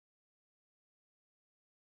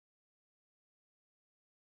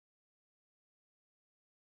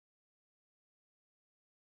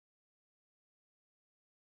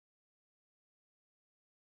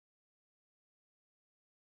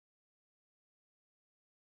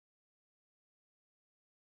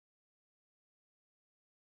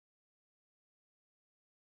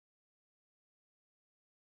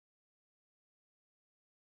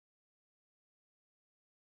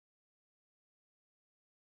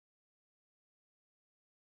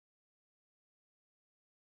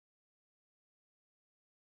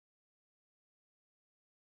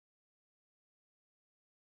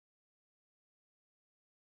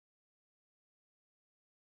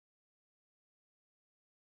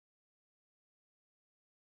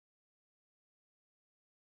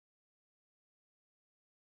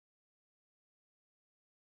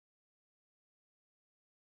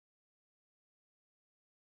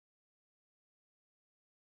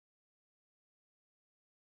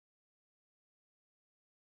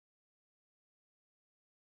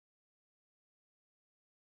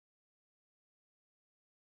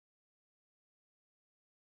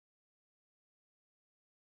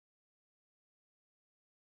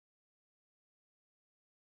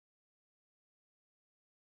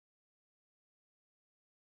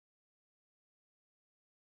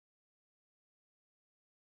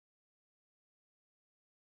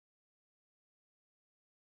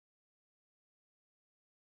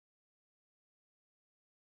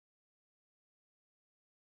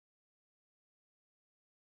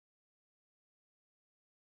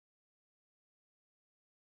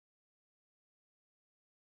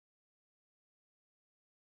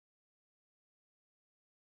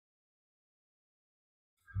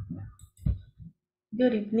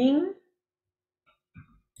Good evening.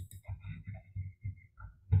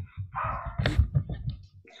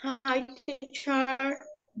 Hi, teacher.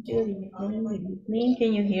 Good evening. Good evening.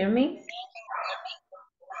 Can you hear me?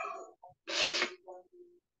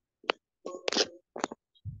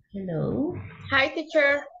 Hello. Hi,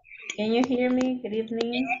 teacher. Can you hear me? Good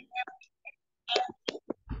evening.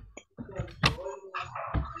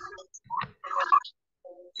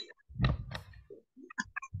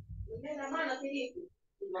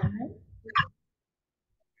 Hi.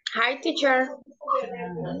 Hi, teacher.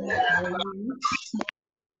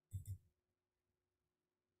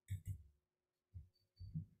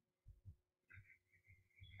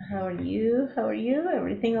 How are you? How are you? How are you?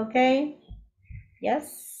 Everything okay?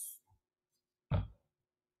 Yes.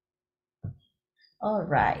 All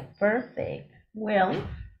right. Perfect. Well,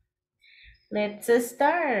 let's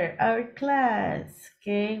start our class.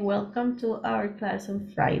 Okay. Welcome to our class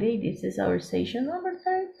on Friday. This is our session number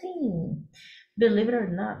 13. Believe it or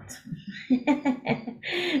not,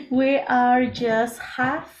 we are just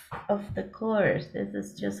half of the course. This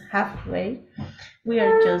is just halfway. We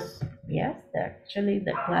are just, yes, actually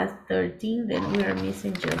the class 13, then we are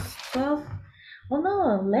missing just 12. Oh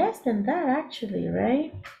no, less than that actually,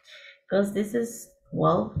 right? Because this is,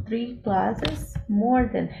 well, 3 classes, more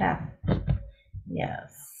than half.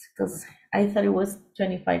 Yes, because I thought it was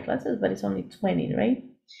 25 classes, but it's only 20, right?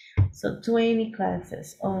 So 20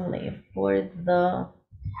 classes only for the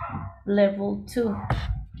level 2.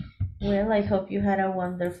 Well, I hope you had a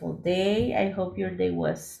wonderful day. I hope your day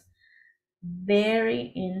was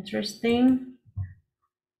very interesting.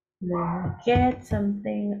 Let me get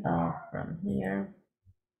something from here.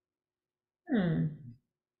 Hmm.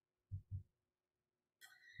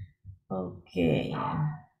 Okay.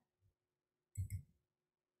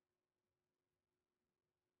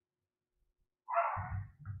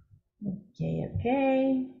 Okay,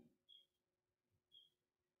 okay.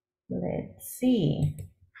 Let's see.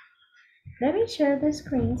 Let me share the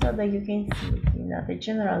screen so that you can see, the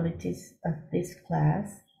generalities of this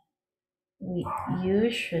class. We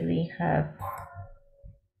usually have,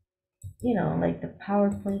 like the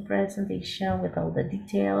PowerPoint presentation with all the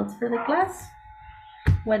details for the class.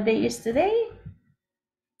 What day is today?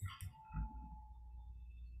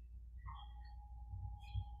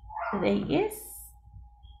 Today is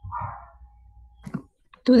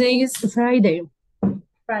Today is Friday,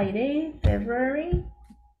 Friday, February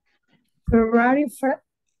February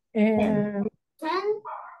 10th. 10.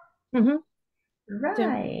 Mhm, 10.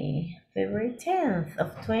 Right, February 10th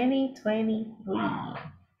of 2023.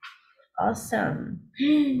 Awesome.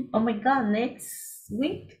 Oh my God, next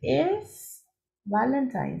week is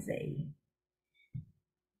Valentine's Day.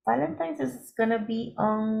 Valentine's is gonna be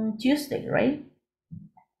on Tuesday, right?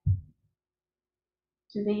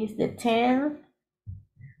 Today is the 10th.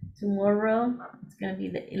 Tomorrow it's gonna be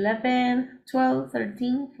the 11th, 12th,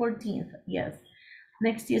 13th, 14th. Yes,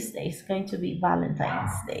 next Tuesday is going to be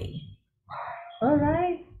Valentine's Day. All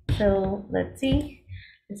right, so let's see.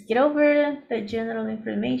 Let's get over the general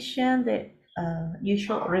information, the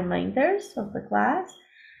usual reminders of the class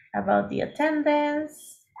about the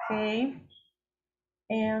attendance, okay,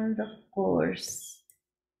 and of course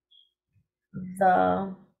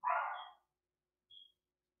the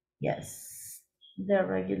yes, the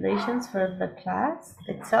regulations for the class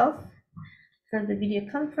itself, for the video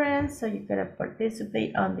conference, so you gotta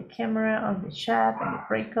participate on the camera, on the chat, on the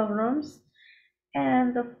breakout rooms,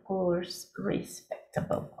 and of course respect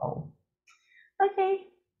above all. Okay,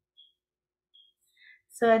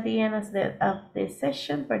 so at the end of this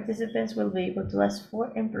session, participants will be able to ask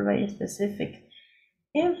for and provide specific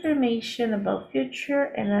information about future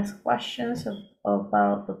and ask questions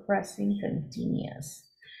about the present continuous.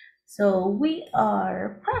 So we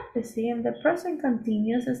are practicing the present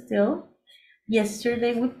continuous still.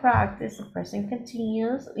 Yesterday we practiced the present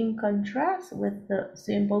continuous in contrast with the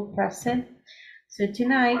simple present. So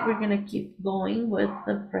tonight we're gonna keep going with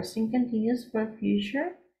the present continuous for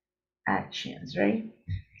future actions, right?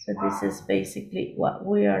 So this is basically what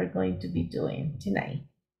we are going to be doing tonight.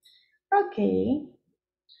 Okay,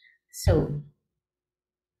 so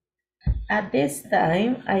at this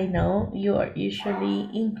time, I know you are usually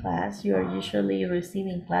in class, you are usually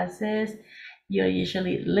receiving classes, you're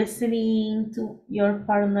usually listening to your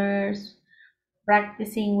partners,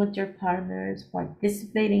 practicing with your partners,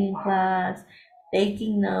 participating in class,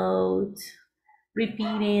 taking notes,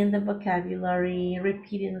 repeating the vocabulary,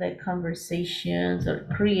 repeating the conversations, or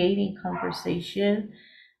creating conversation.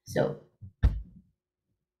 So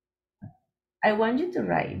I want you to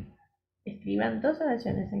write. Escriban 2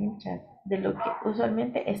 oraciones en el chat de lo que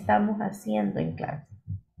usualmente estamos haciendo en clase.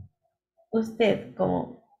 usted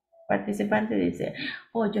como participante dice,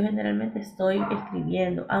 oh, yo generalmente estoy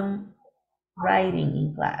escribiendo, I'm writing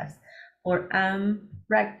in class, or I'm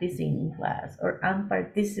practicing in class, or I'm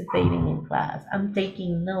participating in class, I'm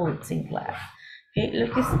taking notes in class. Okay, lo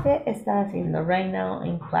que usted está haciendo right now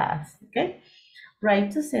in class, okay?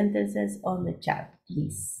 Write 2 sentences on the chat,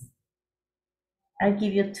 please. I'll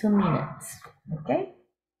give you 2 minutes, okay?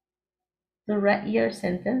 To write your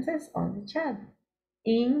sentences on the chat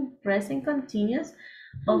in present continuous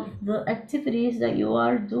of the activities that you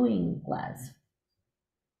are doing in class.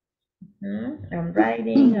 I'm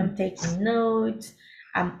writing, I'm taking notes,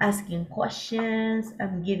 I'm asking questions,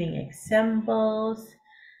 I'm giving examples,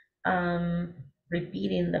 I'm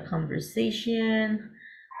repeating the conversation,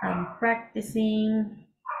 I'm practicing,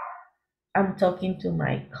 I'm talking to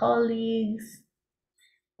my colleagues,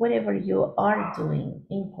 whatever you are doing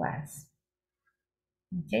in class.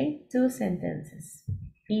 Okay, 2 sentences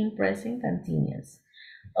in present continuous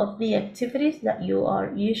of the activities that you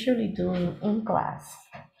are usually doing in class.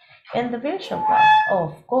 And the virtual class,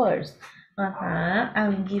 of course.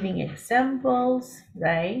 I'm giving examples,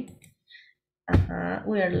 right?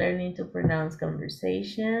 We are learning to pronounce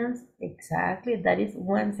conversations. Exactly, that is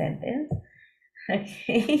 1 sentence.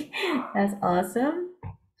 Okay, that's awesome.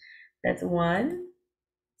 That's 1.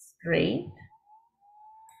 Great.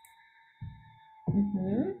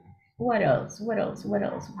 What else? What else? What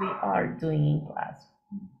else we are doing in class?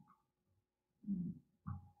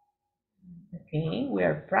 Okay, we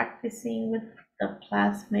are practicing with the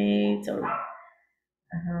classmates, or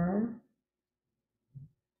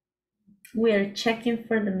we are checking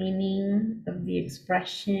for the meaning of the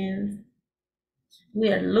expressions.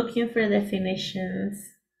 We are looking for definitions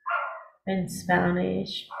in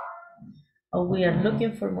Spanish, or we are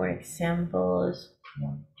looking for more examples.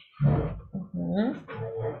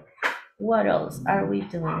 What else are we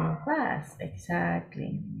doing in class?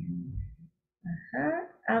 Exactly.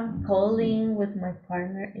 I'm calling with my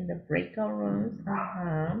partner in the breakout rooms.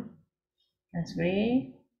 That's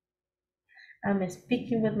great. I'm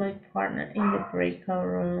speaking with my partner in the breakout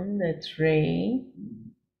room. That's great.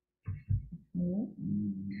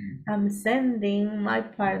 I'm sending my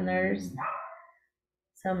partners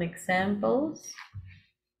some examples.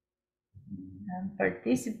 I'm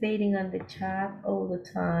participating on the chat all the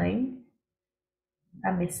time.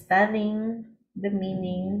 I'm studying the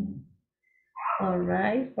meaning. All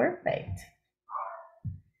right, perfect.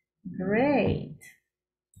 Great.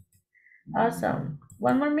 Awesome.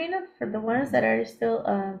 1 more minute for the ones that are still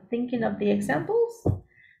thinking of the examples.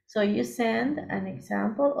 So you send an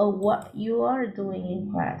example of what you are doing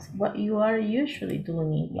in class, what you are usually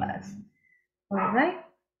doing in class. All right.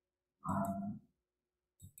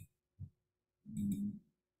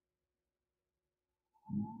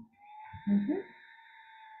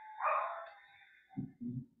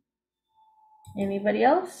 Anybody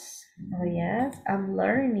else? Oh yes, I'm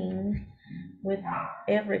learning with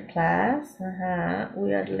every class.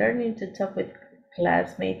 We are learning to talk with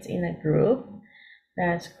classmates in a group.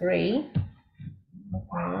 That's great.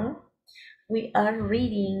 We are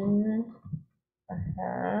reading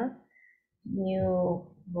new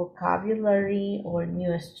vocabulary or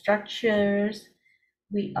new structures.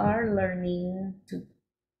 We are learning to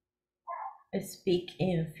speak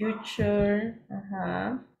in future.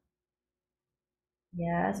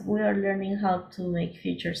 Yes, we are learning how to make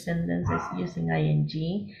future sentences using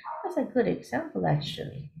ing. That's a good example,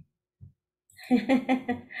 actually.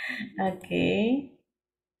 Okay.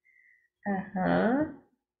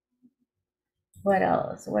 What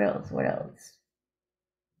else? What else? What else?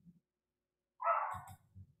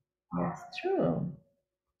 That's true.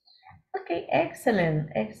 Okay,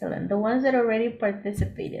 excellent, excellent. The ones that already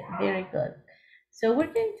participated, very good. So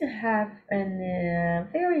we're going to have a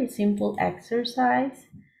very simple exercise.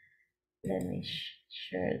 Let me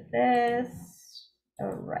share this.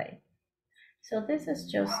 All right. So this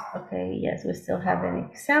is just, okay, yes, we still have an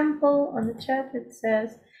example on the chat. It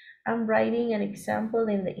says, I'm writing an example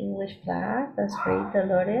in the English class. That's great,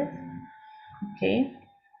 Dolores. Okay.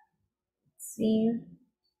 Let's see.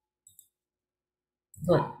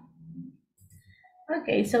 Good.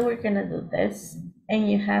 Okay, so we're gonna do this. And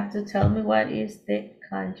you have to tell me what is the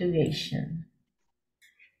conjugation.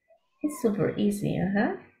 It's super easy,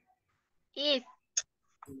 Is.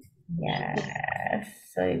 Yes,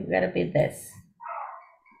 so you gotta be this.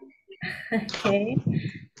 Okay,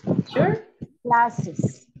 sure?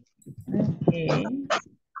 Classes. Okay.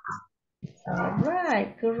 All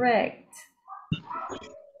right, correct.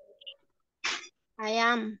 I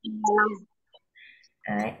am.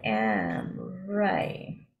 I am,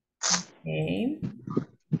 right. Okay.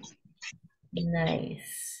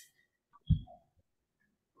 Nice.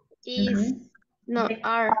 is, no,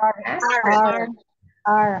 are, Are.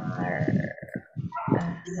 Are.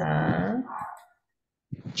 Ajá.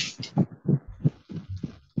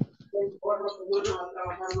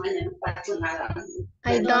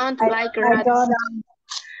 I don't like I rats. don't.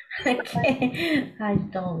 Okay. I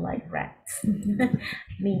don't like rats.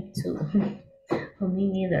 Me too. For me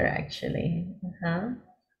neither, actually. Uh-huh.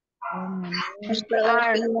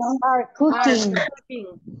 Are cooking.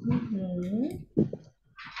 Mhm.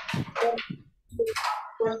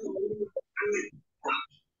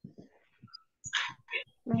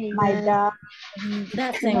 My dog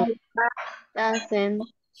Doesn't. doesn't.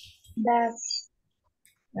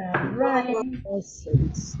 Right.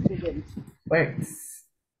 doesn't. Works.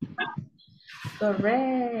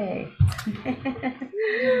 Correct.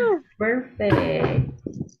 Perfect.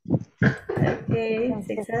 Okay,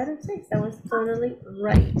 6 out of 6. That was totally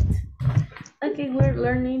right. Okay, we're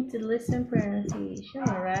learning to listen pronunciation,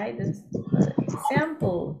 all right? That's the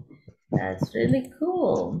example. That's really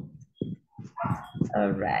cool.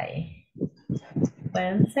 All right.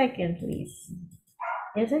 1 second, please.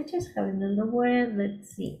 Yes, I just have another word. Let's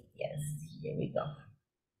see. Yes, here we go.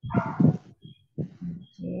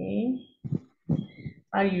 Okay.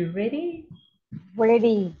 Are you ready?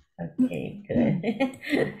 Ready. Okay, good.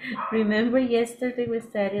 Remember yesterday we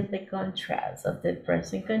studied the contrast of the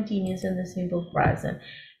present continuous and the simple present.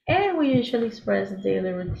 And we usually express the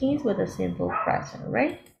daily routines with a simple present,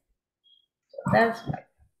 right? So that's right.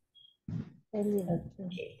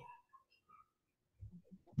 Okay.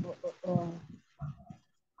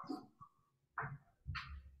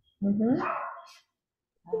 Mm-hmm.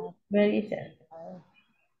 Very good.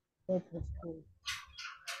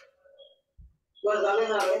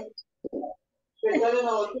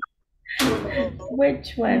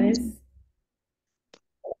 Which one is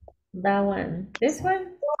that one? This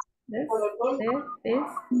one? This?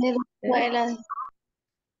 Escuela.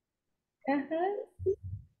 Uh-huh.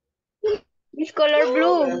 It's color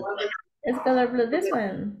blue. It's color blue. This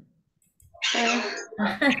one.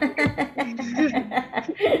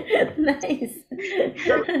 Nice.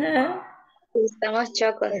 Estamos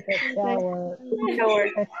chocos. Shower.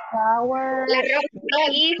 La ropa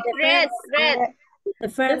is red. The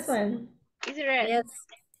This first. one. It's red. Yes.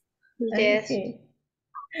 Yes. Okay.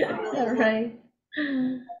 All right.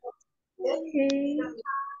 Okay.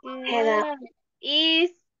 Yeah.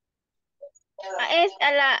 Es a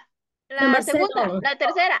la Number segunda, second. la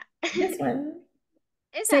tercera. This one.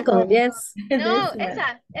 Esa. Second, yes. No, This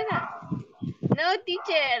one. esa. No,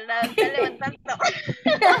 teacher, la está levantando.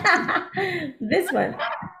 This one.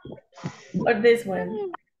 Or this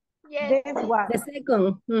one. Yes. This one. The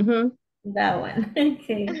second. That one.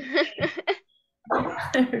 Okay.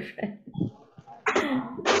 Perfect.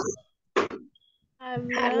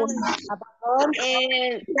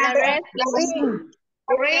 La red.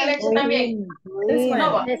 Green. This Green.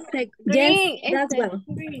 one. The second. Green. Yes, that one.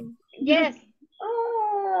 Green. Yes.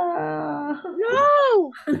 Oh,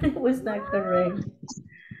 No. it was not correct.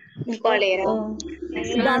 ¿Cuál era? Oh,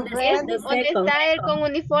 That red. the ¿Dónde second. está él con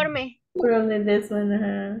uniforme? probably this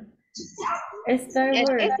one. Star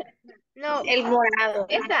Wars. No. El morado.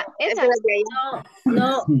 Esa.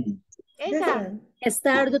 No. This Esa. one.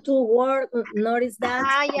 Start to work. Notice that.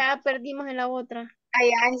 Ah, ya perdimos en la otra.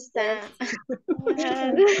 Allá está.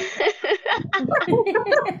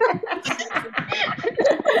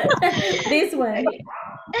 This one.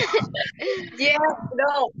 Yeah,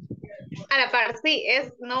 no. A la par, sí,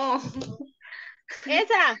 es no.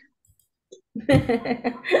 Esa.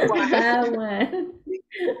 That one.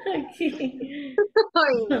 Okay.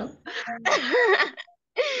 Ay, no.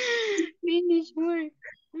 Finish work.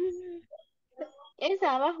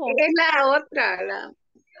 Esa abajo. Es la otra, la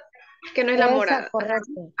que no es la Esa, morada.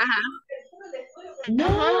 correcto. Ajá.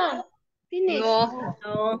 Ajá. Finish. No.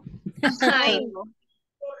 No. Ay, no.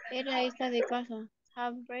 Era esa de casa.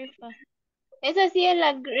 Have breakfast. Esa sí es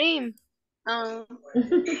la green. Ah,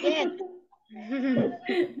 Yes.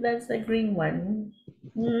 That's the green one.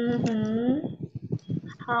 Mhm.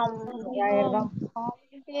 Ya, ¿verdad?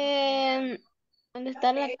 ¿Dónde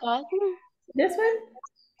está la casa? This one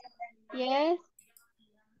Yes.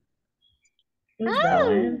 is that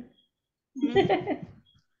one.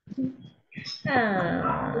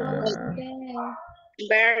 Ah, Okay.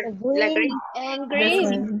 bird, la green. And this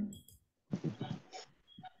green. one.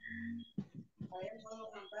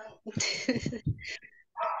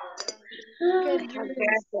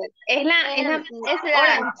 Es la Es la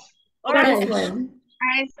This orange. one.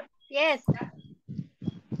 Yes.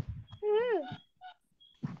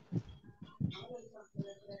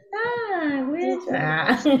 Ah, which one?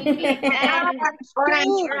 And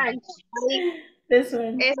orange. orange. This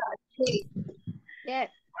one. Esa. Yes.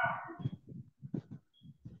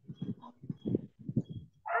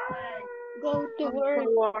 Go to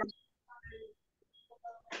work.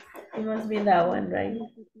 It must be that one, right?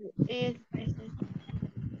 Is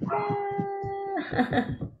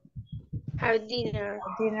Have dinner.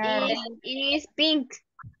 Dinner. is pink.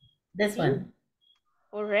 This one.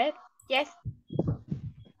 Or red? Yes.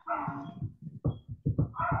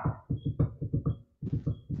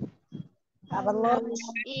 Have a lunch.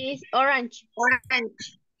 Is orange.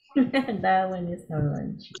 Orange. That one is for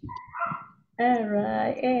lunch. All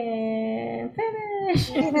right, and finish.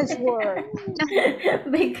 Finish work.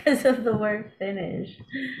 Because of the word finish.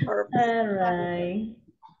 Or All right.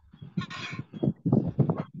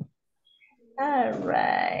 All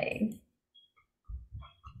right.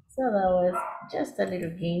 So that was just a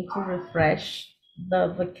little game to refresh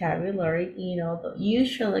the vocabulary, the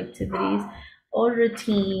usual activities or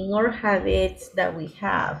routine or habits that we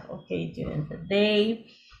have, okay, during the day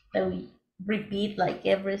that we repeat like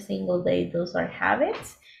every single day. Those are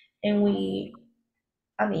habits. And we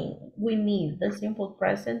need the simple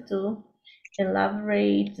present to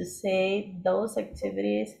elaborate, to say those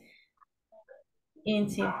activities in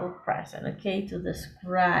simple present, okay, to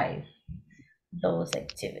describe those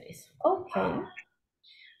activities. Okay,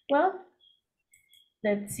 well,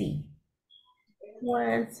 let's see.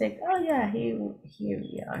 One sec. Oh yeah, here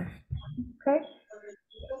we are. Okay.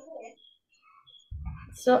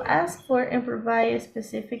 So ask for and provide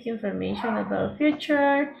specific information about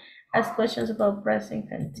future. Ask questions about present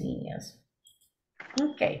continuous.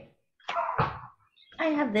 Okay. I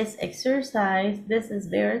have this exercise. This is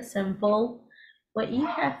very simple. What you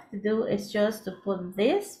have to do is just to put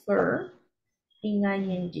this verb in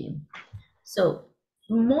ing. So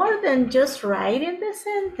more than just writing the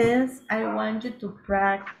sentence, I want you to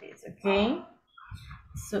practice, okay?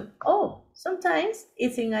 So, sometimes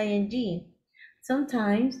it's in ing.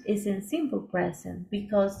 Sometimes it's in simple present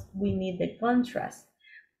because we need the contrast.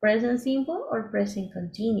 Present simple or present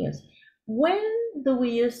continuous. When do we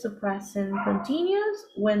use the present continuous?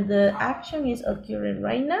 When the action is occurring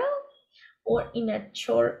right now or in a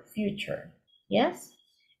short future. Yes?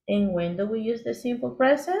 And when do we use the simple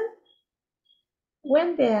present?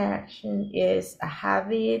 When the action is a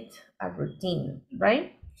habit, a routine,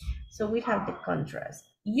 right? So we have the contrast.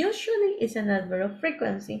 Usually it's an adverb of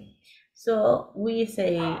frequency. So we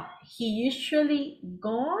say he usually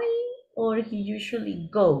going or he usually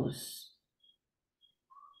goes.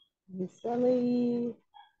 Usually.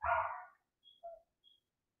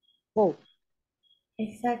 Oh,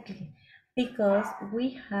 Exactly. Because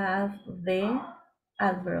we have the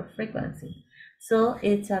adverb of frequency. So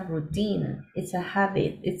it's a routine, it's a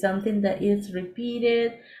habit, it's something that is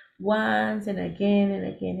repeated once and again and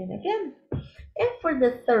again and again. And for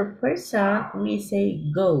the third person, we say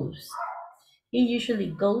goes. He usually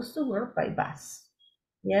goes to work by bus.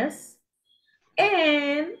 Yes?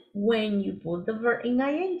 And when you put the verb in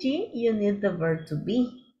ing, you need the verb to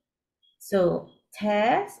be. So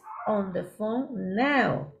Tess on the phone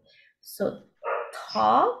now. So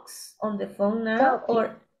talks on the phone now talking.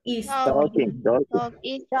 or is Talking.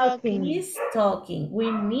 Is talking. is talking. We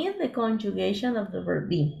need the conjugation of the verb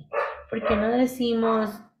be. Porque no decimos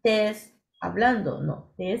Tess hablando, no.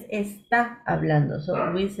 Tess está hablando.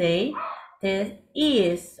 So we say Tess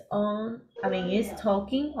is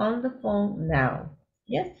talking on the phone now.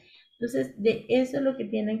 Yes. Entonces, de eso es lo que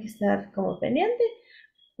tienen que estar como pendiente.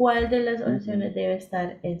 ¿Cuál de las oraciones debe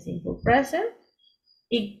estar en simple present?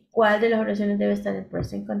 ¿Y cuál de las oraciones debe estar en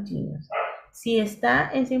present continuous? Si está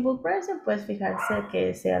en simple present, pues fijarse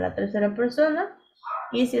que sea la tercera persona.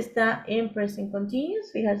 Y si está en present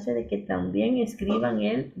continuous, fijarse de que también escriban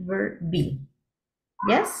el verb be.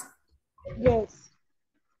 Yes? Yes.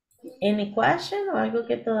 Any question o algo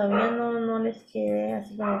que todavía no les quede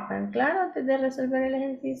así como tan claro antes de resolver el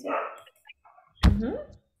ejercicio?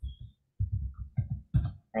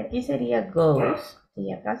 Aquí sería goes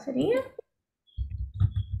y acá sería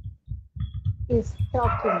Is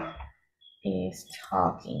talking. is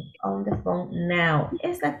talking on the phone now.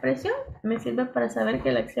 Esta expresión me sirve para saber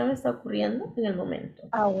que la acción está ocurriendo en el momento.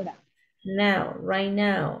 Ahora. Now, right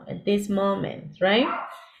now, at this moment, right?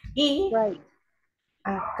 Y Right.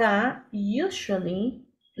 acá, usually,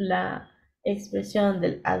 la expresión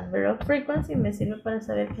del adverb of frequency me sirve para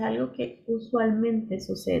saber que es algo que usualmente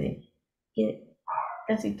sucede, que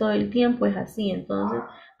casi todo el tiempo es así. Entonces,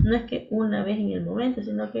 no es que una vez en el momento,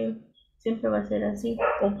 sino que siempre va a ser así,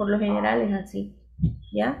 o por lo general es así,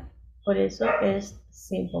 ¿ya? Por eso es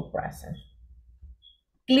simple present.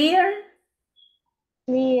 ¿Clear?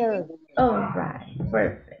 Clear. All right,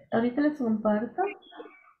 perfect. Ahorita les comparto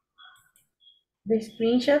the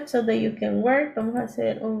screenshot so that you can work. Vamos a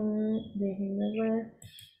hacer un, déjenme ver.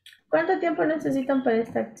 ¿Cuánto tiempo necesitan para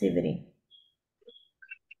esta activity?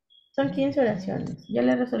 Son 15 oraciones. Yo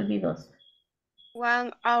le resolví dos.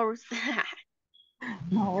 1 hour.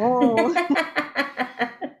 No.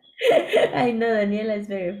 I know Daniela is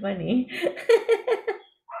very funny.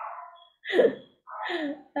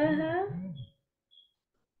 Ajá.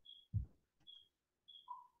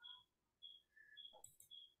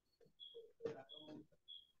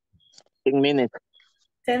 10 minutes.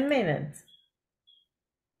 10 minutes.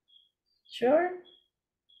 Sure.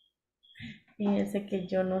 Fíjense que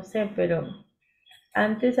yo no sé, pero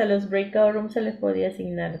antes a los breakout rooms se les podía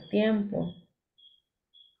asignar tiempo.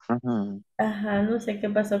 Ujú. Ajá, no sé qué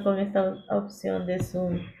pasó con esta opción de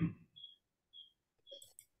Zoom.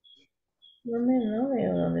 No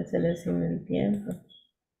veo dónde se le asigna el tiempo.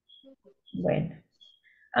 Bueno,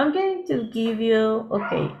 I'm going to give you,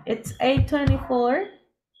 okay, it's 8:24,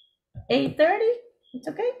 8:30, it's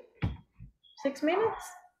okay? 6 minutes?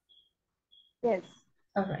 Yes.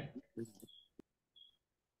 All right.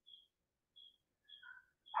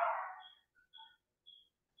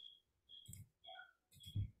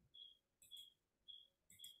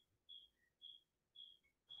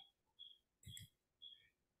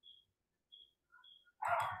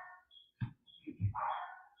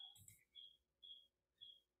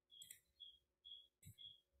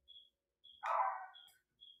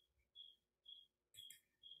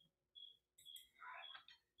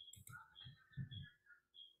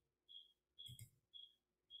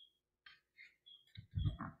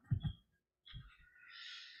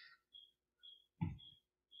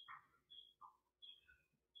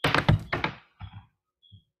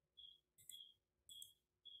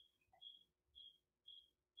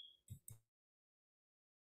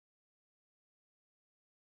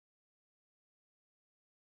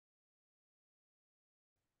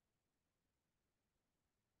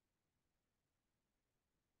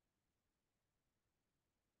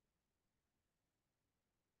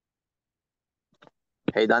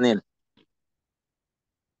 Hey, Daniel.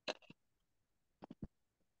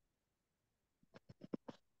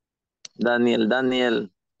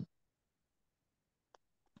 Daniel,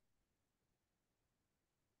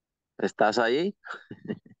 ¿estás ahí?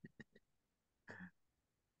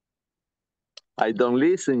 I don't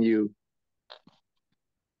listen you.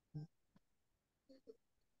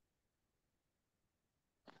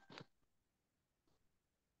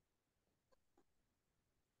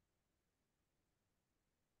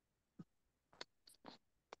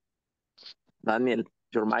 Daniel,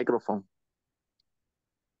 your microphone.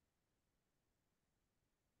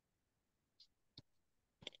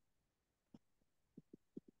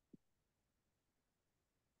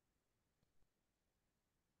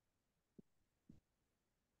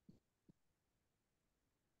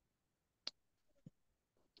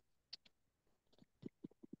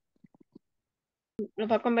 ¿Lo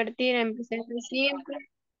va a convertir en presente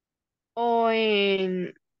simple o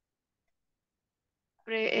en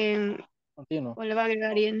Continuo. o le va a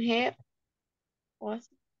agregar ing o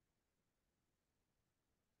así?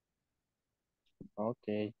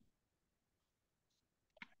 Ok.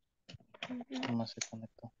 No se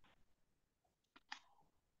conectó.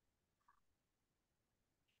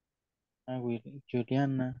 Ah,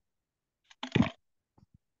 Juliana.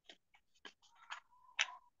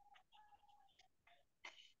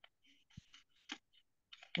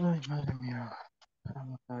 Ay, madre mía.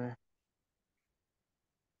 Vamos a ver.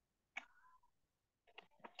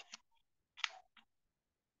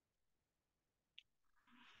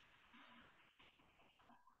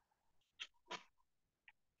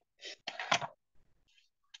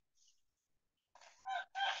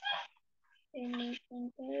 En el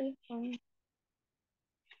teléfono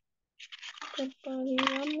que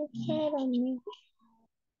podíamos ser amigos.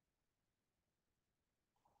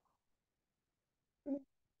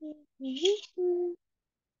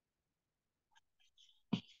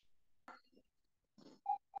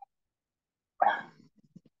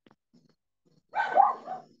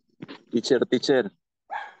 Teacher.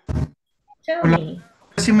 Tell me.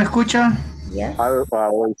 ¿Sí me escucha? Yes.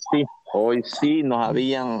 Hoy sí nos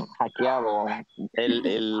habían hackeado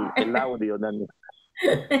el audio, Daniel.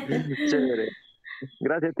 Chévere.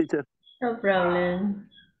 Gracias, teacher. No problem.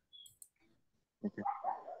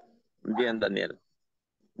 Bien, Daniel.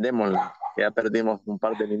 Démosle. Ya perdimos un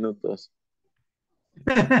par de minutos.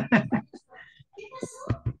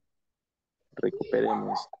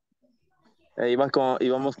 Recuperemos.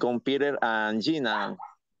 Íbamos con Peter and Gina.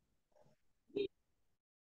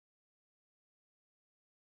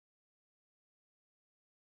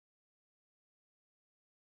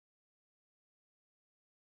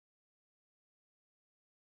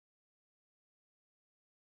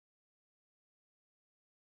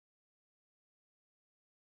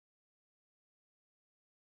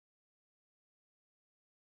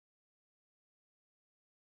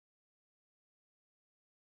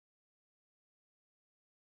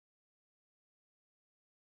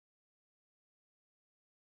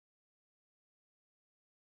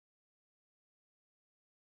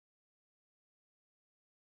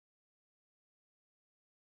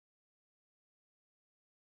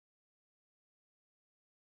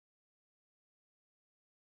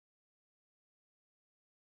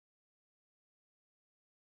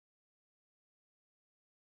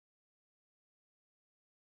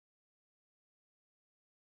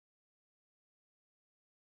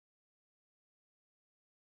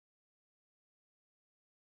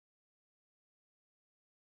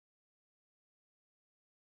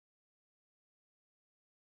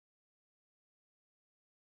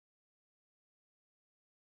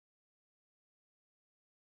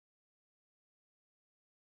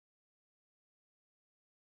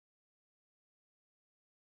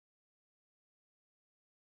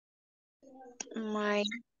 My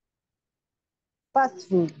Fast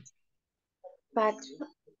food. bad.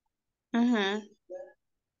 Ujú.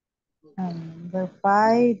 Number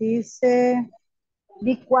 5 dice,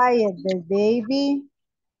 be quiet, the baby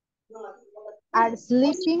are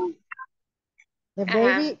sleeping. The Ajá.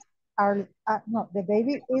 baby are, no, the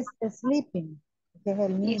baby is sleeping. Que es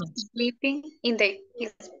el Is niño. sleeping in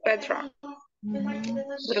his bedroom. Ujú.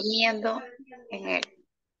 Durmiendo en él.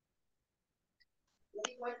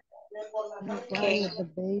 Be Okay. quiet, the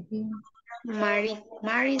baby.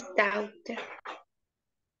 Mary's daughter.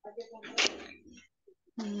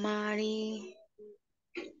 Mary.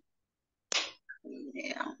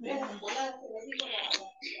 Yeah.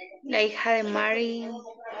 La hija de Mary.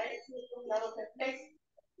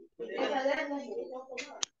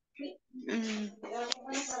 Mm,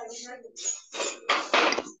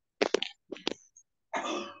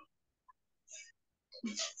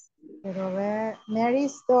 Pero ver,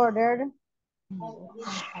 Mary's daughter.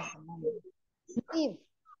 Live.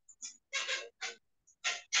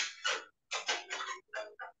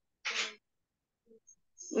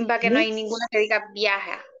 Va que no hay Lives. ninguna que diga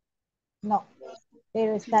viaja. No,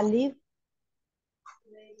 pero está live.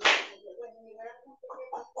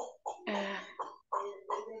 Ah,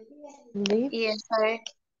 Live. y esa es.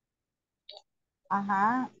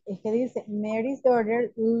 Ajá, es que dice Mary's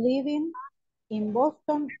daughter living in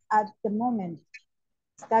Boston at the moment.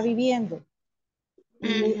 Está viviendo.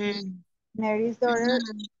 Ujú. Mary's daughter.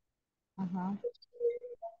 Mm. Ajá.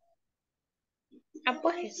 Ah,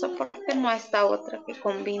 pues eso, porque no está otra que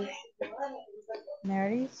combine.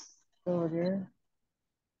 Mary's daughter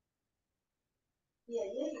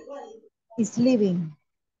is living.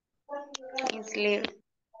 Is live.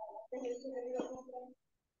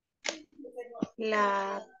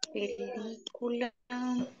 La película.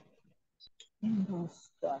 In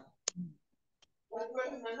Boston.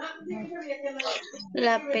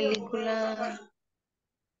 La película.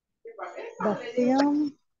 The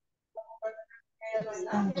film.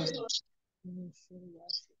 Extended.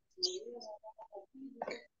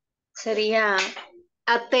 Sería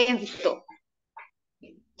atento.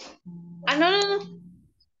 Ah, no.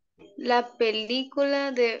 La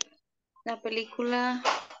película de. La película.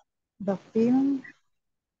 The film.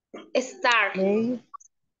 Star. Play.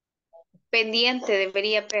 Pendiente,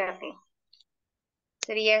 debería verlo.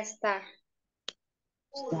 Sería Star.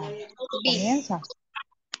 Comienza.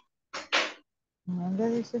 ¿Dónde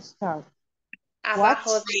dice start?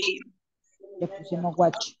 Abajo Watch. de. Le pusimos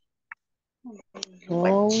watch.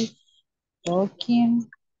 Goes, talking,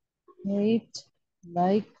 eat,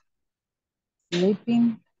 like,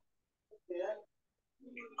 sleeping,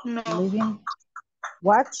 No. living,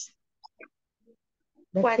 watch.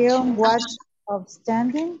 The Watch. film Watch of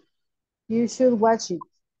Standing. You should watch it,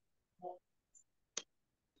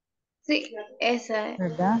 Sí, esa es.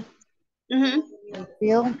 ¿verdad? Ujú. The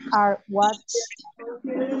film are watch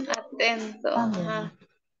Atento. standing. Ajá.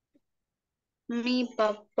 Mi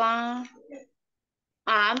papá.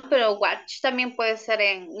 Ah, pero watch también puede ser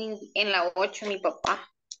en la 8, mi papá.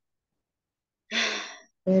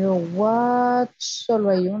 Pero watch solo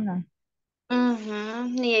hay una.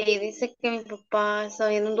 Ujú. Y ahí dice que mi papá está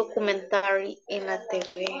viendo un documental en la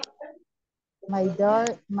TV.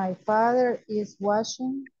 My father is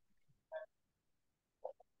watching.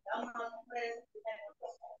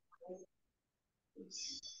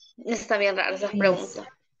 Está bien rara esa Yes.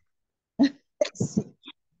 pregunta. Sí.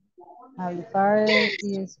 My father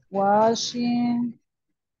is watching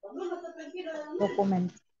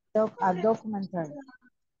a documentary.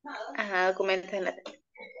 Ajá, documentos en la TV.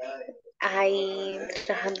 Ahí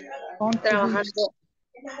On TV. trabajando.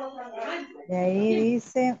 De ahí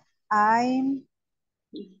dice I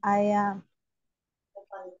am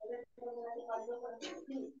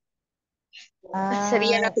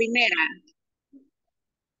Sería la primera.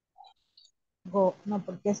 go. No,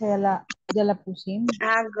 porque esa ya la pusimos.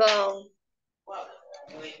 Go.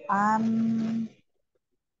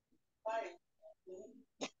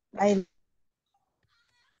 I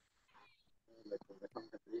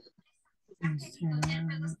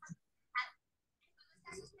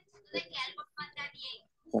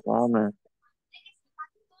Perdón.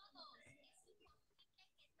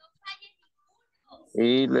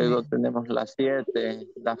 Y luego tenemos la 7,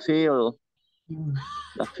 la field.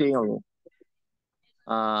 La field.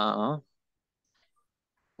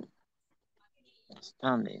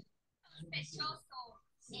 Standing.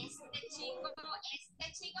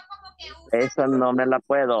 Esa no me la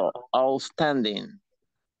puedo. Outstanding.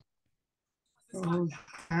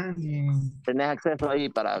 ¿Tenés acceso ahí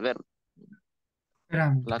para ver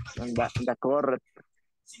Espérame, la correcta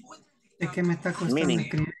es que me está costando meaning?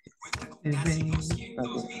 escribir. Okay.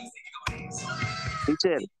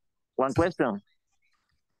 Teacher, one question.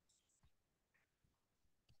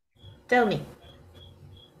 Tell me.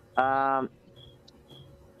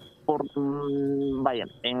 Vaya,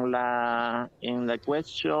 en la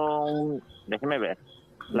question, déjeme ver,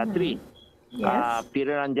 la 3, Yes.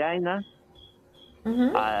 Peter and Jaina,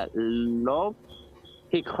 love,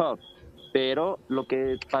 hip hop. Pero lo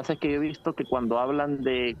que pasa es que yo he visto que cuando hablan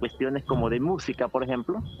de cuestiones como de música, por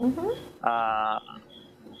ejemplo,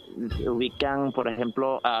 ubican, por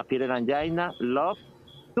ejemplo, a Peter and Jaina, love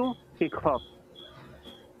to hip hop.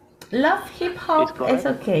 Love hip hop es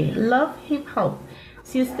okay. Love hip hop.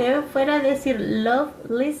 Si usted fuera a decir love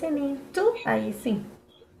listening to, ahí sí.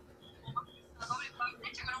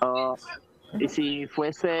 Y si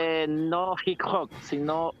fuese no hip hop,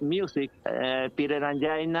 sino music, Peter and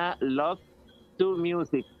Jaina, love to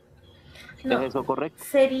music. No, ¿Es eso correcto?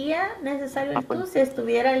 sería necesario el to si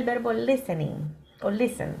estuviera el verbo listening o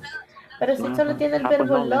listen. Pero si solo tiene el verbo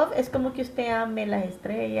pues no, love, es como que usted ame las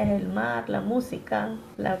estrellas, el mar, la música,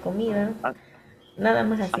 la comida. Nada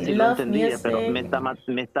más así. Así Love, lo entendía, music. pero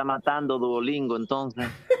me está matando Duolingo entonces.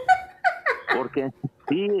 Porque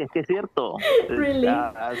sí, es que es cierto. Really?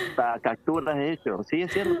 Hasta capturas he hecho. Sí,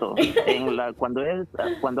 es cierto.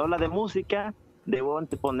 Cuando habla de música, debo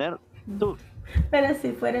poner tú. Pero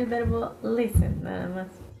si fuera el verbo listen, nada más.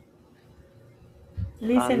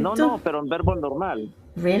 Listen no, to. no, pero en verbo normal.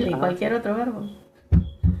 Really, cualquier otro verbo.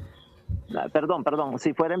 Perdón.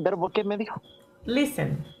 Si fuera en verbo, ¿qué me dijo?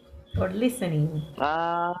 Listen or listening.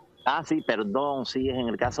 Sí, perdón. Sí, es en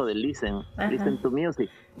el caso de listen. Listen to music.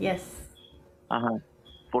 Yes. Ajá.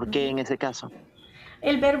 ¿Por qué en ese caso?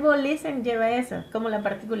 El verbo listen lleva eso, como la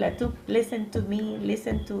partícula to. Listen to me,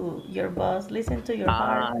 listen to your boss, listen to your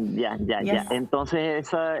heart. Ya. Entonces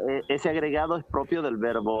ese agregado es propio del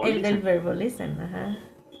verbo El listen. del verbo listen, ajá.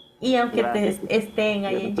 Y aunque esté en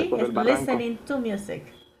ing, es listening to music.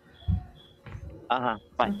 Ajá,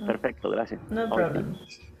 perfecto, gracias. No problem.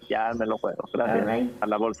 Ya me lo puedo, gracias. Right. A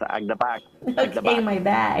la bolsa, at the back. Okay, in my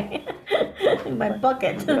bag. In my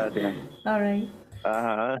pocket. Gracias. All right.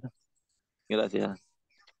 Ajá, gracias.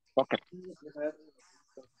 Ok.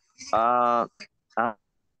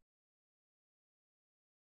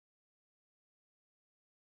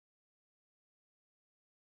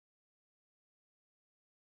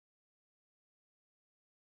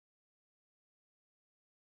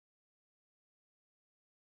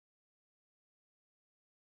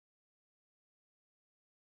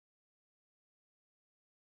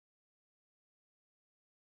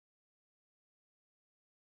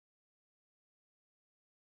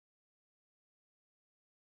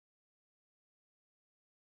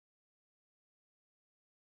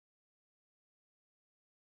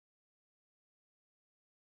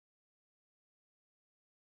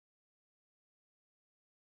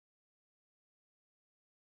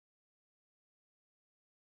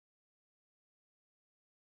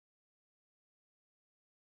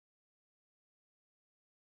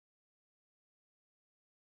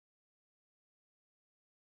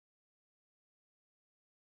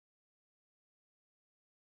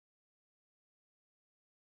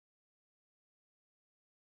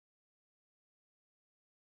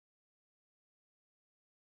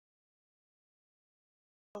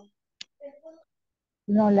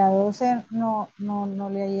 No, la 12 no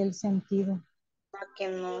le hay el sentido. Que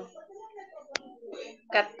no.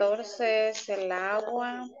 14 es el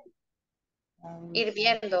agua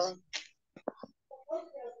hirviendo.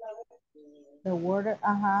 The water,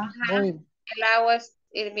 boil. El agua es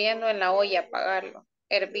hirviendo en la olla, apagarlo.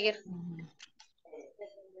 Hervir.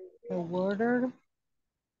 The water.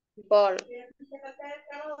 Bol.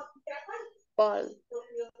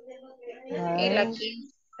 Y la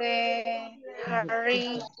 15,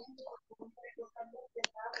 Harry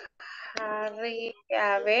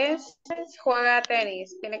a veces juega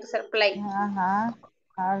tenis, tiene que ser play.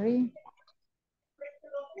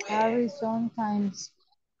 Harry sometimes.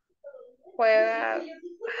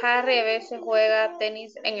 Harry a veces juega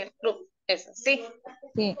tenis en el club, es así.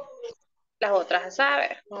 Sí. Las otras a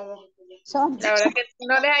saber. La verdad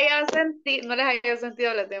que no les haya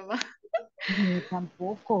sentido la tema.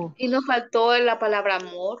 Tampoco. Y nos faltó la palabra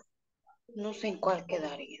amor. No sé en cuál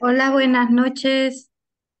quedaría. Hola, buenas noches.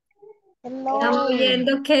 Hello. Estamos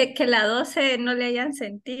viendo que la 12 no le hayan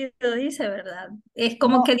sentido, dice, ¿verdad? Es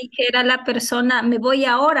como que dijera la persona, me voy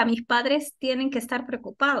ahora, mis padres tienen que estar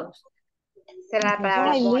preocupados. Será la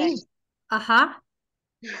palabra amor. Ajá.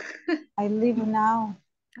 I live now.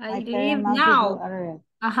 I live now.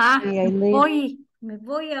 Ajá. Me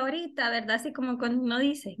voy ahorita, ¿verdad? Así como cuando uno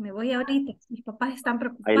dice, me voy ahorita, mis papás están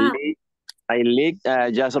preocupados. I leak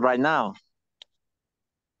just right now.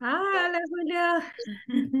 Hola, Julio.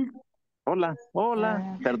 Hola, hola.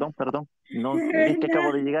 Ah, Perdón. No, es que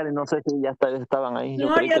acabo de llegar y no sé si ya estaban ahí. Yo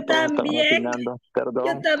No, creí que yo todos estaban también. opinando. Yo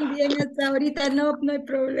Perdón. también, hasta ahorita no hay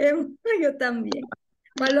problema. Yo también.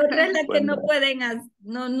 ¿Cuál otra es la que no Bueno, pueden,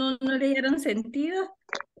 no le dieron sentido?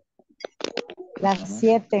 las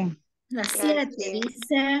 7. La 7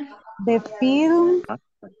 dice, The film,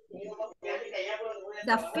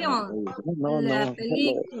 the film, la no.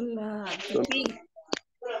 película,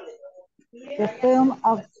 the film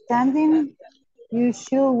outstanding. You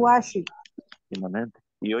should watch it. Últimamente.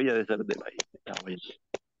 Y hoy ha de ser de la Oye,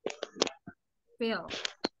 film.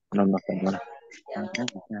 no, señora.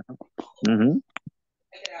 Ujú.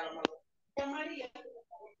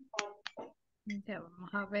 Ya,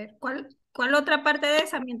 vamos a ver, ¿cuál otra parte de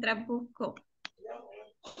esa mientras busco?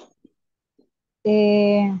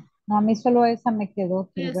 No, a mí solo esa me quedó.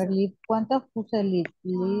 Quiero ver Eso. lead. ¿Cuántas puse lead?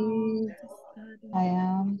 Lead, I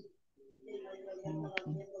am. Ok.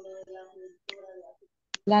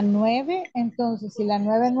 La 9, entonces, si la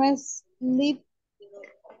 9 no es lead,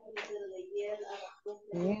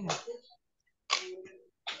 ¿qué era?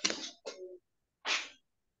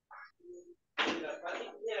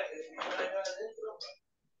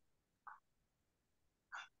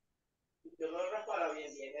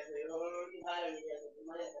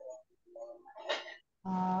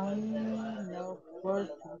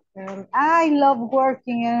 I love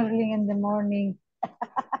working early in the morning.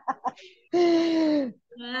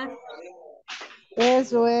 Ah,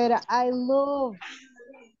 Eso era. I love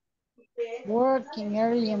working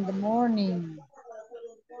early in the morning.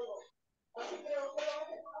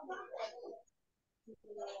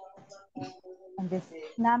 And this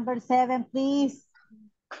number 7, please.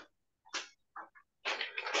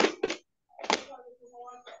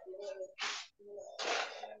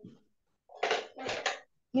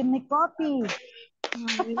 Give me copy.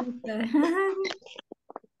 ahorita.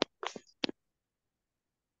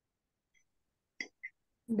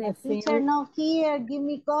 The Teacher film, not here. Give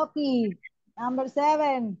me copy. Number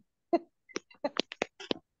 7.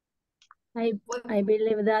 I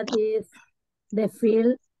believe that is the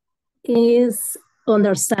film is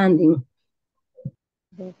understanding.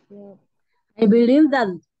 The film I believe that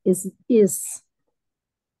is is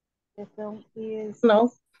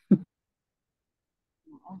no.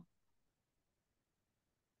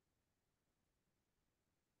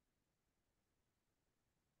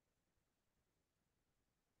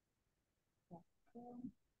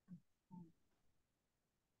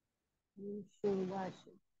 You should watch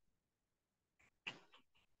it.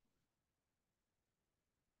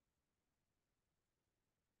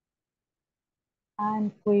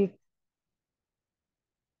 And quick.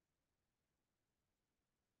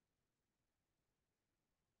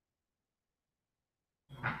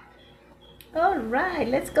 All right,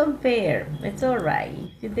 let's compare. It's all right.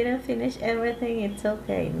 If you didn't finish everything, it's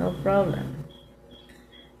okay, no problem.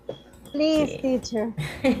 Please, Okay. teacher.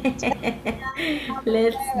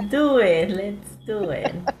 Let's do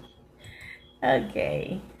it.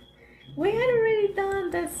 Okay. We had already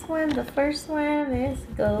done this one. The first one is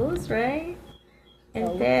goes, right?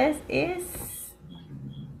 And this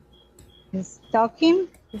Is talking.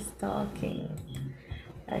 is talking.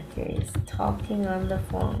 Okay, it's talking on the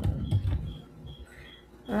phone.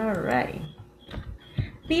 All right.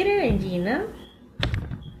 Peter and Gina.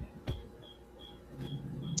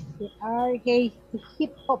 They are gay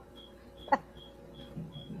hip hop.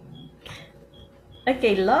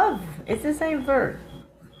 Okay, love. It's the same verb.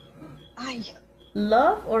 Ay,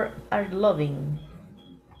 Love or are loving?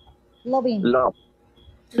 loving. Love.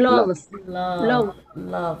 Loves.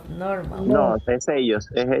 Love, normal. No, es ellos.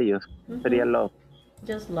 Sería Mhm. love.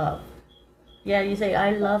 Just love. Yeah, you say,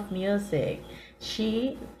 I love music.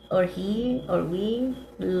 She or he or we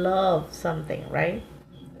love something, right?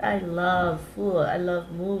 I love food. I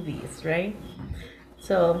love movies, right?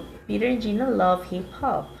 So Peter and Gina love hip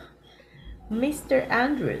hop. Mr.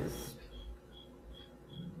 Andrews.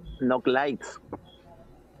 No likes.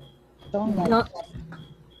 Don't like. No,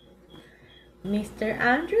 Mr.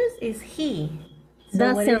 Andrews is he.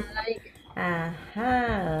 So what doesn't is? like.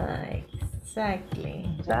 Exactly.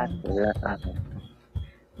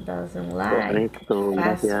 Doesn't like Correcto,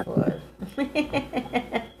 fast gracias. food.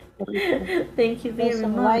 Thank you very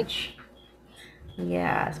Doesn't like. much.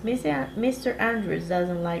 Yes, Mr. Andrews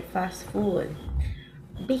doesn't like fast food.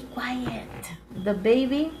 Be quiet. The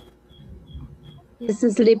baby Is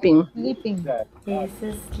sleeping. Sleeping. is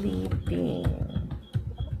sleeping.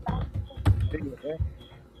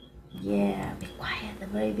 Yeah, be quiet. The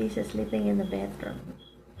baby is sleeping in the bedroom.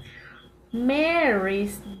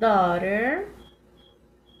 Mary's daughter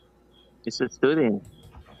Is studying.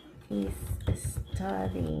 is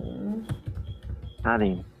studying,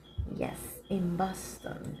 Studying. yes, in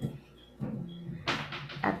Boston.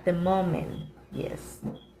 At the moment, yes,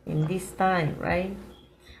 in this time, right?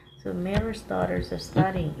 So Mary's daughters are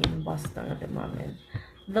studying in Boston at the moment.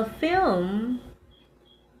 The film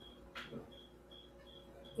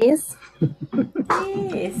Is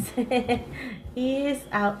is is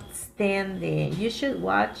outstanding. You should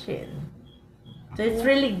watch it. So it's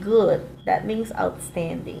really good. That means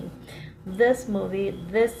outstanding. This movie,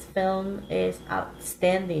 this film is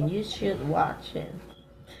outstanding. You should watch it.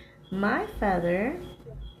 My father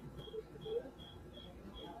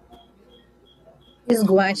is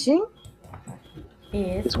watching.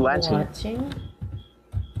 is Is watching. watching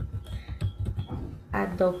a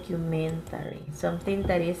documentary, something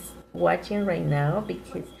that is watching right now,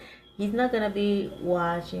 because he's not gonna be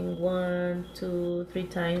watching 1, 2, 3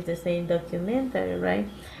 times the same documentary, right?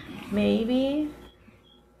 Maybe,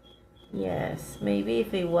 yes, maybe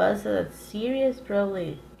if it was a series,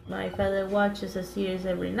 probably my father watches a series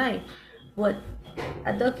every night. But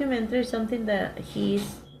a documentary is something that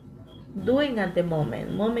he's doing at the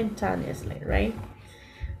moment, momentaneously, right?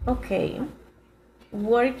 Okay.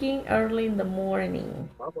 Working early in the morning.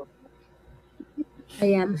 I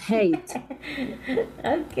am hate.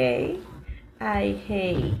 Okay. I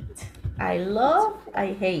hate. I love,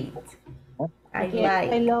 I hate. I Okay, like.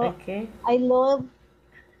 I love, Okay. I love,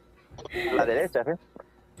 A la derecha, ¿sí?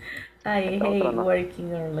 I Esta otra hate no.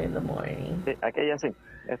 working early in the morning. Sí, aquella sí.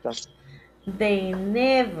 Esta. They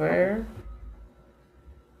never,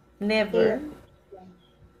 never,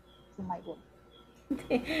 oh my God.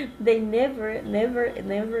 they never, never, Pay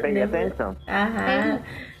never, attention.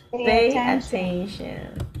 pay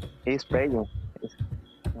attention. Is paying.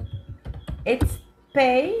 It's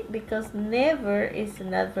pay because never is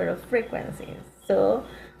an adverb of frequency. So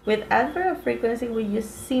with adverb of frequency we use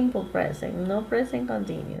simple present, no present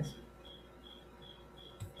continuous.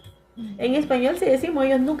 En español si decimos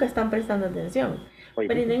ellos nunca están prestando atención.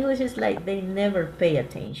 But in English it's like they never pay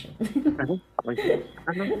attention.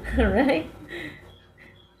 Right?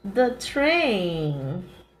 The train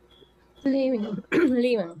Leaving.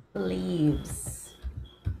 leaves.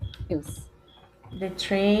 Yes. The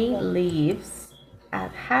train leaves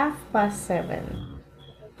at 7:30.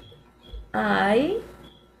 I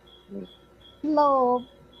Love,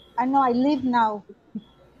 I know I live now.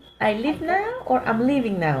 live now or I'm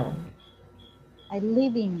leaving now? I'm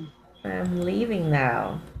living. I'm leaving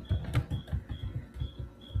now.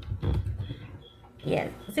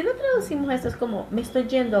 Yes. Si lo traducimos esto es como me estoy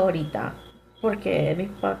yendo ahorita. Porque mi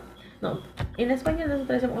papá. No. En español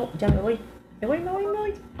nosotros decimos, oh, ya me voy. Me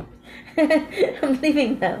voy. I'm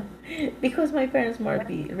leaving now. Because my parents might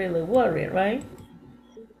be really worried, right?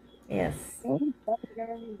 Yes.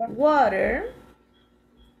 Water.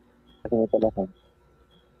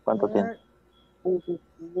 ¿Cuánto tiempo?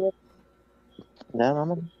 Ya,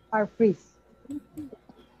 vamos. Are freeze.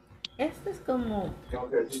 Esto es como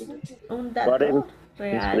un What dato is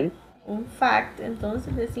real, freeze? un fact.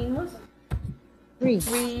 Entonces decimos Freeze.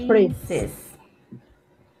 freezes.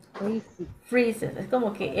 Freeze. Freezes. Es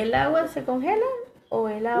como que el agua se congela o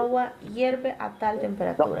el agua hierve a tal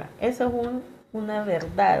temperatura. Eso es una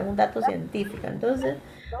verdad, un dato científico. Entonces,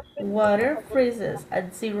 water freezes at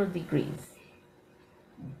 0 degrees.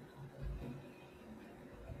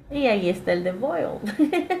 Y ahí está el de boil.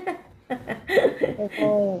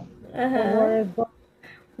 Ajá.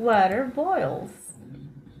 Water boils.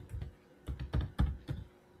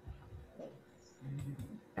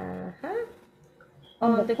 Ajá.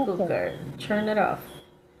 On the cooker. Turn it off.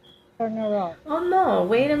 Turn it off. Oh no,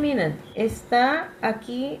 wait a minute. Está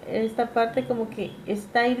aquí, esta parte como que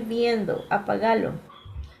está hirviendo. Apagalo.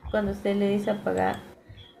 Cuando usted le dice apagar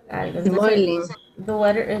algo. It's boiling. The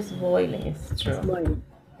water is boiling, it's true. It's boiling.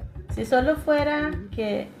 Si solo fuera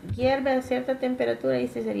que hierve a cierta temperatura, ahí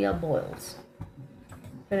sí sería boils.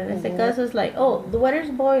 Pero en este caso es like, oh, the water is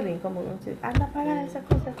boiling. Como anda a apagar esa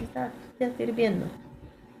cosa que está ya hirviendo.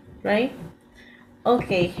 Right?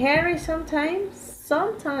 Okay, Harry sometimes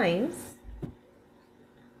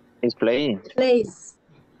Is playing. Plays.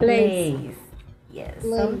 Yes,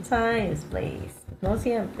 sometimes plays. No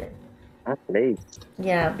siempre. Plays.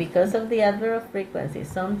 Yeah, because of the adverb of frequency,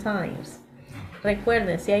 sometimes.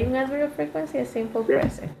 Recuerden, si hay un adverb of frequency es simple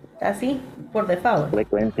present. Así, por default.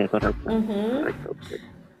 Frecuencia, correcto. Mm-hmm.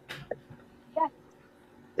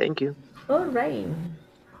 Thank you. All right.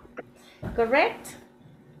 Correct?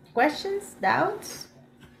 Questions? Doubts?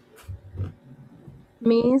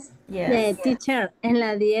 Miss, Yes. the teacher en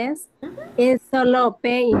la 10 es solo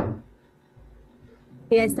pay.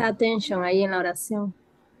 Y ahí está attention ahí en la oración.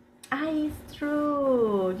 Ah, it's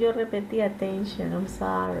true. Yo repetí attention. I'm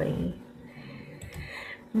sorry.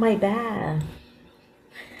 My bad.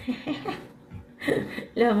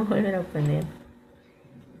 Lo vamos a volver a poner.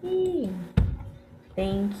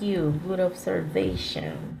 Thank you. Good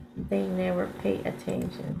observation. They never pay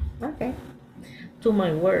attention. Okay. To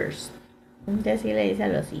my words. Entonces sí le dice a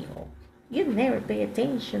los hijos. You never pay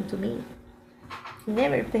attention to me. You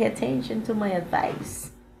never pay attention to my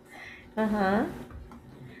advice. Uh-huh.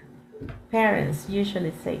 Parents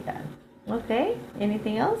usually say that. Okay.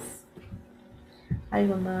 Anything else?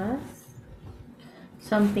 ¿Algo más?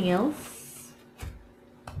 Something else?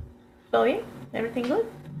 ¿Todo bien? Everything good?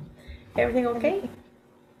 Everything okay?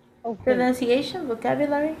 Okay. Pronunciation,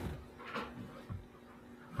 vocabulary?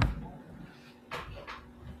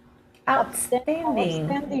 Outstanding.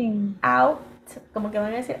 Outstanding. Out, como que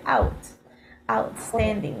van a decir out.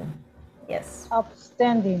 Outstanding. Yes.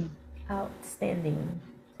 Outstanding. Outstanding.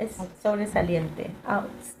 Es sobresaliente.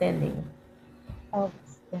 Outstanding.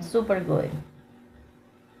 Outstanding. Super good.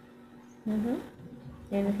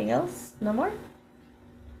 Anything else? No more?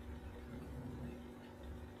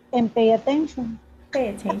 And pay attention. Pay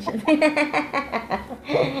attention.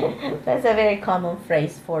 That's a very common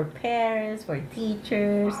phrase for parents, for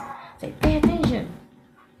teachers. Say, pay attention.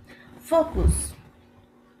 Focus.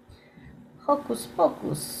 Hocus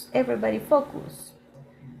pocus. Everybody focus.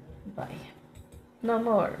 Bye. No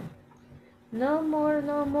more. No more,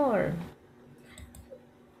 no more.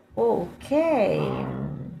 Okay.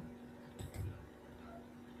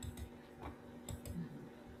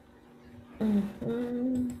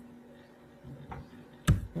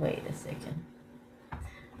 Wait a second.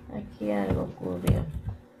 Aquí algo ocurrió.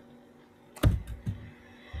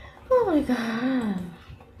 Oh my god.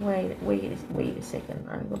 Wait a second.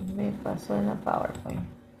 Algo me pasó en la PowerPoint.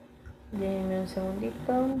 Denme un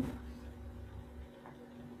segundito.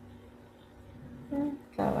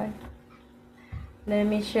 Cabal. Let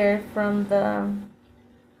me share from the...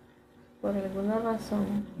 Por alguna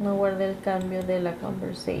razón no guardé el cambio de la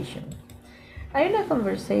conversation. Hay una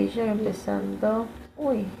conversation empezando...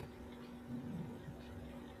 Uy.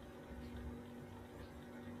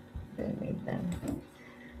 Permítanme.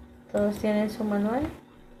 ¿Todos tienen su manual?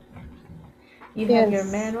 You have your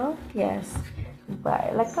manual? Yes.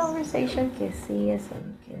 Vale, la conversation que sí es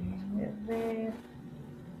el que déjenme ver.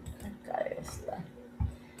 Acá debe estar.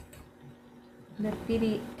 The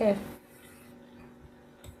PDF.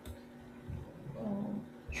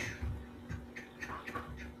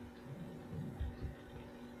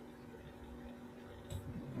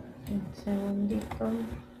 Un segundito.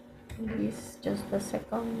 Please, just a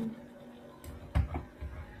second.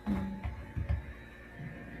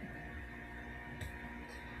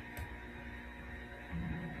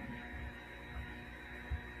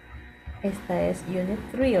 Esta es Unit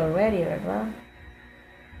 3 already, ¿verdad?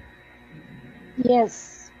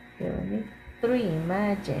 Yes. Unit 3,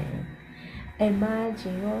 imagine.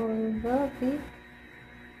 Imagine all of it.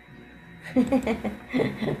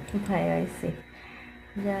 Vaya, ahí sí.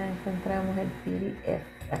 Ya encontramos el PDF.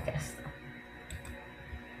 Acá está.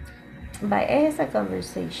 Vaya, esa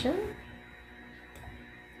conversation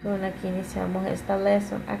con la que iniciamos esta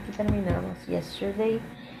lesson. Aquí terminamos yesterday.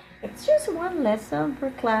 It's just one lesson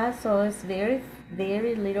per class, so it's very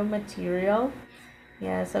little material.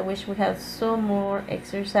 Yes, I wish we had some more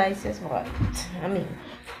exercises, but I mean,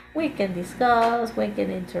 we can discuss, we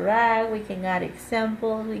can interact, we can add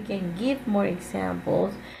examples, we can give more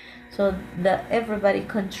examples so that everybody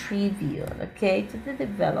contribute, okay, to the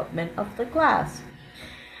development of the class.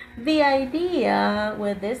 The idea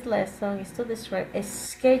with this lesson is to describe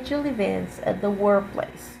scheduled events at the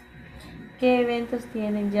workplace. ¿Qué eventos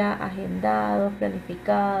tienen ya agendados,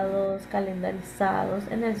 planificados, calendarizados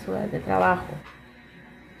en el lugar de trabajo?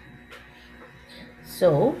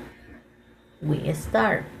 So, we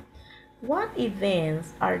start. What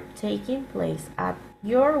events are taking place at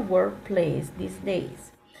your workplace these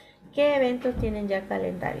days? ¿Qué eventos tienen ya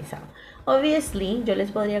calendarizados? Obviously, yo les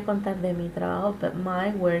podría contar de mi trabajo, but my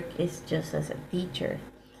work is just as a teacher.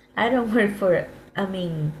 I don't work for,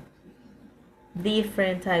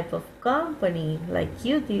 different type of company like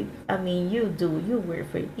you do. You work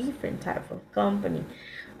for a different type of company.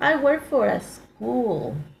 I work for a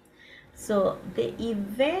school. So the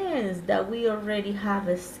events that we already have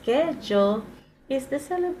a schedule is the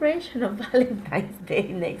celebration of Valentine's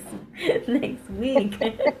Day next week.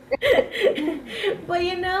 But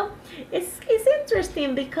it's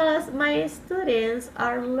interesting because my students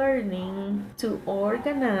are learning to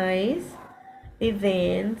organize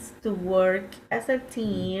events, to work as a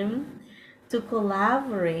team, to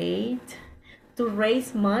collaborate, to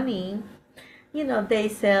raise money. You know, they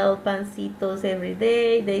sell pancitos every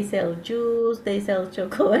day, they sell juice, they sell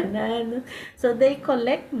choco bananas. So they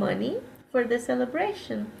collect money for the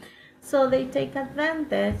celebration. So they take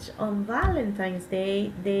advantage on Valentine's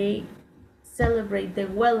Day. They celebrate the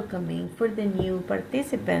welcoming for the new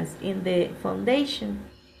participants in the foundation.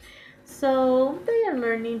 So they are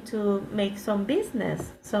learning to make some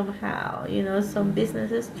business somehow, you know, some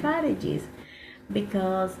business strategies,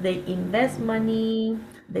 because they invest money,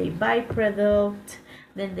 they buy product,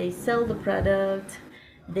 then they sell the product,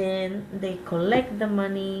 then they collect the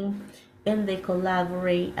money, and they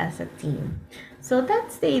collaborate as a team. So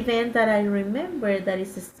that's the event that I remember that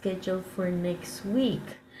is scheduled for next week.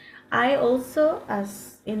 I also,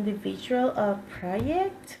 as individual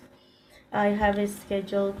project, I have a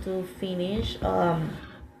schedule to finish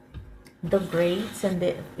the grades and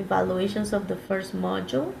the evaluations of the first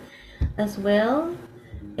module as well.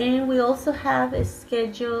 And we also have a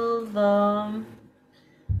scheduled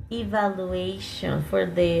evaluation for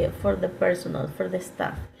the personal, for the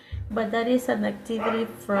staff. But that is an activity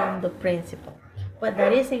from the principal. But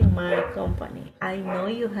that is in my company. I know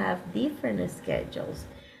you have different schedules.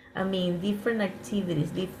 I mean, different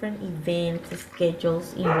activities, different event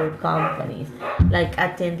schedules in your companies, like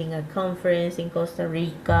attending a conference in Costa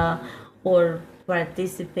Rica, or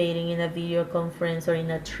participating in a video conference, or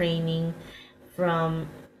in a training from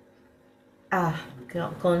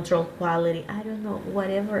control quality. I don't know,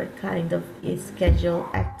 whatever kind of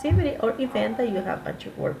scheduled activity or event that you have at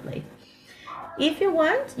your workplace. If you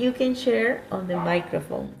want, you can share on the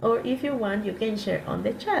microphone, or if you want, you can share on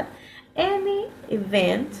the chat. Any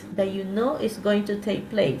event that you know is going to take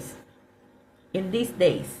place in these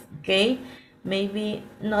days, okay? Maybe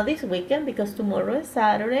not this weekend because tomorrow is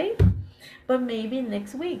Saturday, but maybe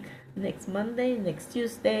next week, next Monday, next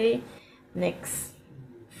Tuesday, next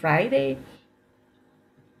Friday.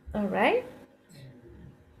 All right?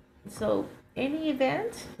 So any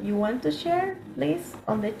event you want to share, please,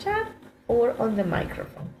 on the chat or on the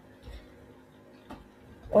microphone.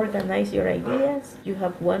 Organize your ideas. You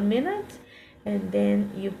have 1 minute, and then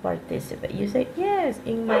you participate. You say, yes,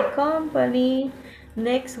 in my company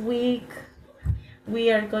next week we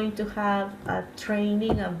are going to have a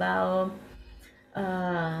training about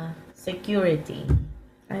security,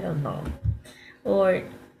 I don't know, or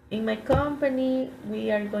in my company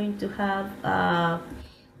we are going to have a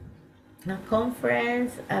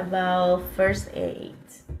conference about first aid,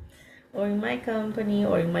 or in my company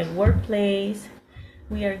or in my workplace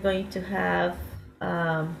we are going to have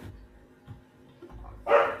a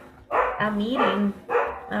meeting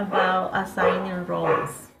about assigning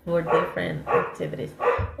roles for different activities.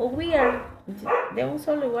 O we are, de un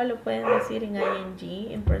solo igual lo pueden decir en ing,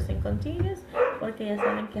 in present continuous, porque ya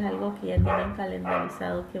saben que es algo que ya tienen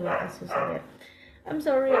calendarizado que va a suceder. I'm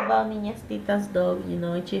sorry about Niña Tita's dog, you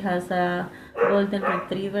know, she has a golden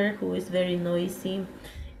retriever who is very noisy.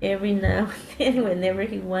 Every now and then, whenever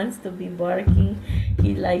he wants to be barking,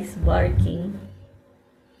 he likes barking.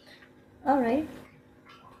 All right.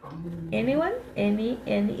 Anyone? Any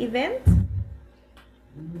event?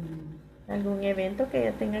 ¿Algún evento que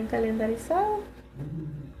ya tengan calendarizado?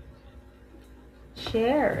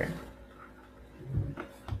 Share.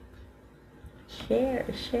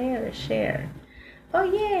 Share. Oh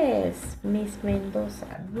yes, Miss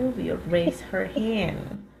Mendoza Rubio raised her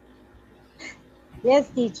hand. Yes,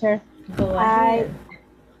 teacher. Go ahead.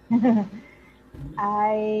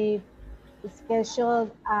 I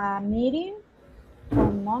scheduled a meeting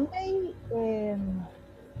on Monday,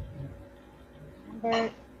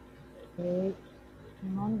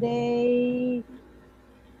 Monday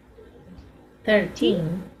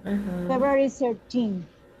 13. February 13,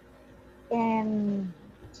 and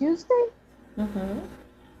Tuesday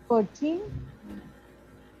 14.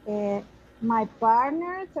 My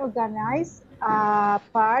partners organized a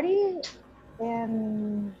party,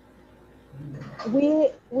 and we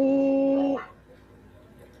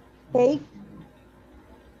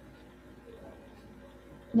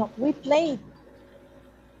played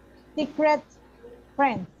Secret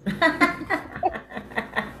Friends.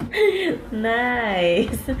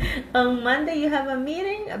 Nice. On Monday you have a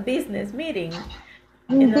meeting, a business meeting.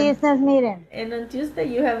 Business meeting. And on Tuesday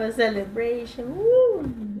you have a celebration. Woo!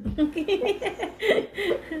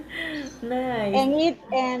 Nice.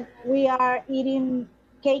 And we are eating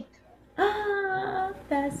cake. Ah,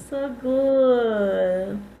 that's so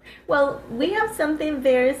good. Well, we have something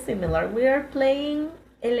very similar. We are playing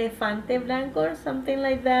Elefante Blanco or something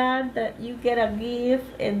like that, that you get a gift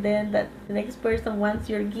and then the next person wants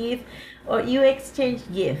your gift, or you exchange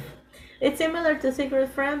gift. It's similar to Secret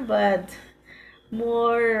Friend, but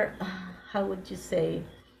more, how would you say,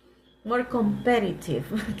 more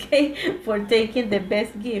competitive, okay, for taking the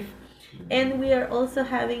best gift. And we are also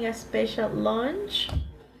having a special lunch,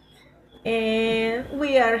 and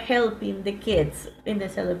we are helping the kids in the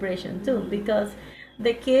celebration too, because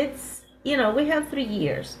the kids, we have 3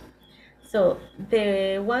 years. So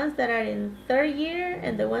the ones that are in third year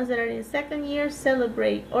and the ones that are in second year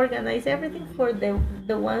celebrate, organize everything for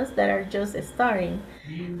the ones that are just starting.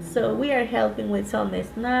 So we are helping with some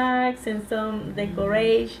snacks and some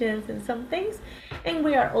decorations and some things. And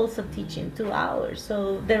we are also teaching 2 hours.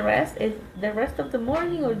 So the rest of the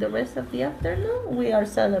morning or the rest of the afternoon, we are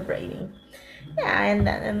celebrating. Yeah,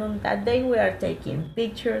 and on that day we are taking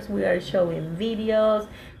pictures, we are showing videos,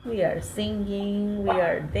 we are singing, we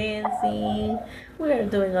are dancing, we are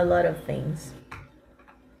doing a lot of things.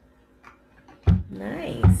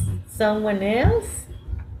 Nice. Someone else?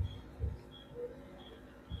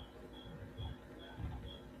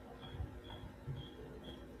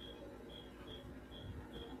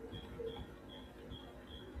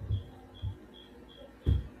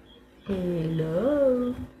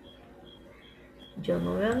 Hello. Yo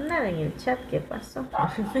no veo nada en el chat. ¿Qué pasó?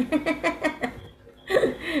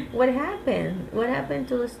 What happened? What happened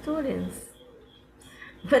to the students?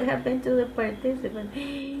 What happened to the participants?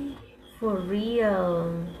 For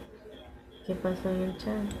real. ¿Qué pasó en el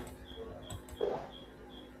chat?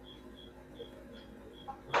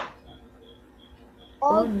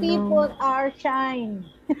 All people are shy.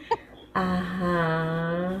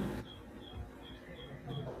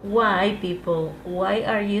 Why, people? Why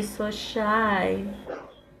are you so shy?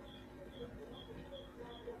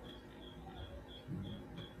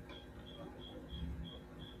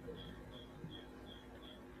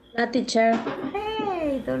 La teacher.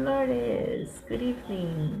 Hey, Dolores. Good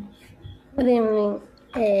evening. Good evening.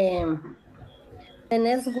 The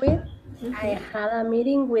next week, I had a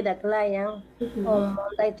meeting with a client on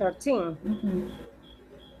Monday 13.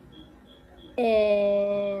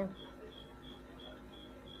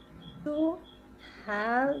 To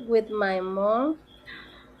have with my mom.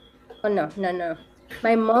 Oh, no.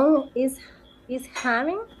 My mom is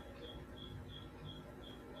having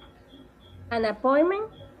an appointment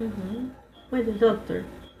with the doctor.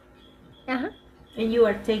 And you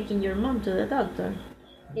are taking your mom to the doctor?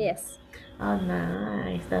 Yes. Oh,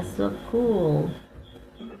 nice. That's so cool.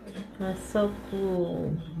 That's so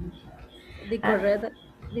cool. The correct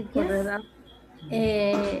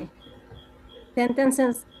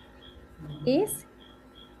sentences is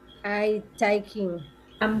I'm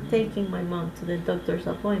taking my mom to the doctor's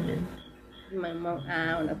appointment. My mom,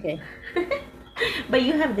 okay. But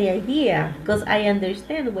you have the idea, because I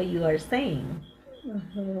understand what you are saying.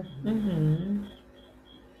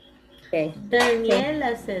 Okay.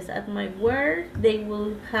 Daniela says, at my work, they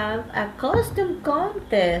will have a costume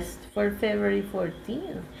contest for February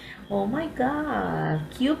 14th. Oh my God,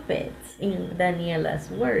 Cupids in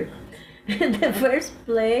Daniela's work. The first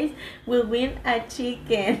place will win a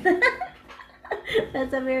chicken.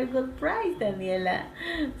 That's a very good prize, Daniela.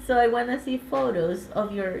 So I want to see photos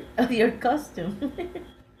of your costume.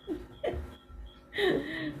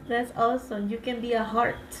 That's awesome. You can be a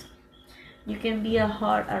heart. You can be a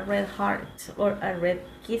heart, a red heart, or a red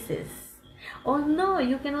kisses. Oh no,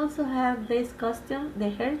 you can also have this costume,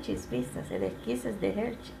 the Hershey's business, the kisses, the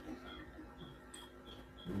Hershey.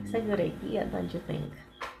 It's a good idea, don't you think?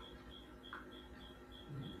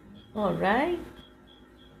 All right.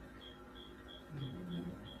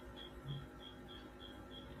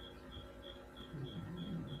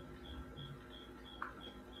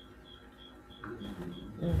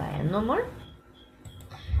 Vaya, no more.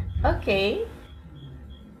 Okay.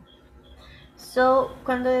 So,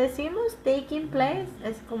 cuando decimos taking place,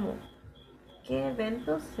 es como ¿qué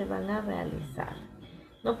eventos se van a realizar?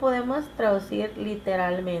 No podemos traducir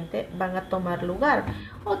literalmente van a tomar lugar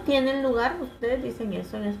o tienen lugar. Ustedes dicen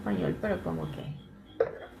eso en español, pero como que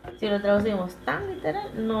si lo traducimos tan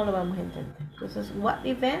literal no lo vamos a entender. Entonces, what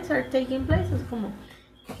events are taking place es como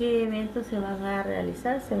qué eventos se van a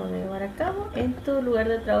realizar, se van a llevar a cabo en tu lugar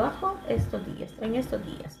de trabajo en estos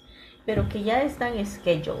días, pero que ya están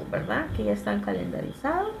scheduled, ¿verdad? Que ya están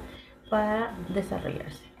calendarizados para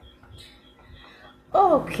desarrollarse.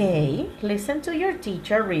 Okay, listen to your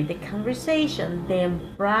teacher, read the conversation,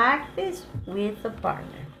 then practice with the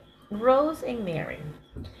partner. Rose and Mary.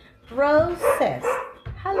 Rose says,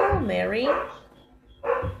 hello, Mary.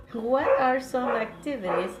 What are some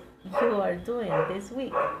activities you are doing this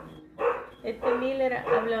week? Miller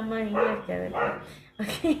habla más inglés que verdad.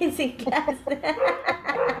 Okay, sin clase.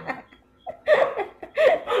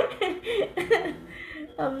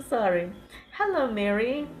 I'm sorry. Hello,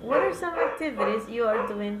 Mary. What are some activities you are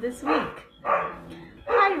doing this week?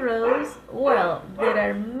 Hi, Rose. Well, there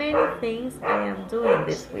are many things I am doing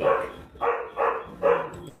this week.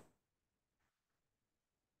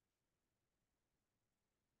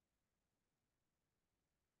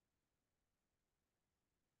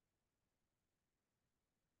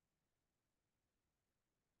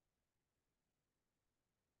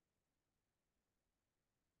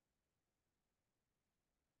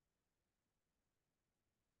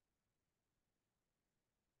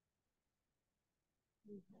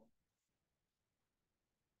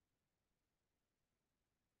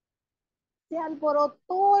 Se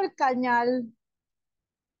alborotó el cañal.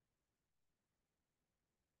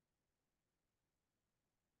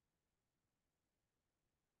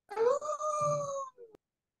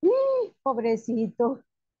 Pobrecito.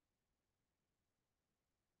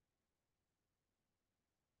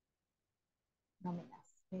 No me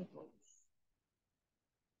las pego.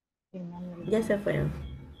 Ya se fueron.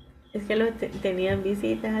 Es que los tenían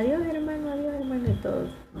visitas. Adiós, hermano, y todos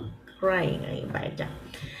crying ahí, vaya.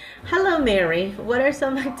 Hello, Mary. What are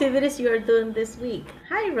some activities you are doing this week?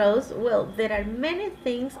 Hi, Rose. Well, there are many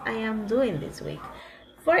things I am doing this week.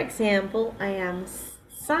 For example, I am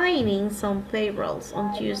signing some payrolls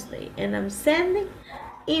on Tuesday and I'm sending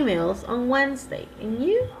emails on Wednesday. And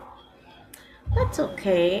you? That's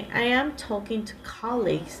okay. I am talking to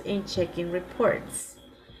colleagues and checking reports.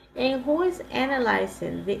 And who is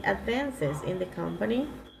analyzing the advances in the company?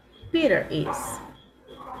 Peter is.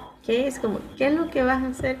 ¿Qué es como, qué es lo que vas a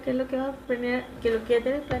hacer? ¿Qué es lo que vas a planear? ¿Qué es lo que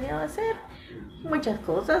tienes planeado hacer? Muchas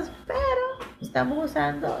cosas, pero estamos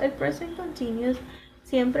usando el present continuous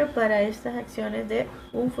siempre para estas acciones de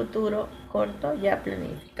un futuro corto ya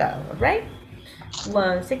planificado, right?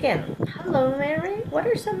 Once again, hello Mary, what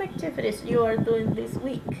are some activities you are doing this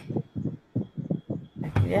week?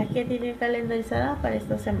 Actividades que tienen calendarizadas para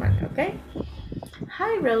esta semana, ¿ok?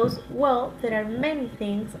 Hi Rose, well, there are many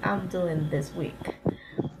things I'm doing this week.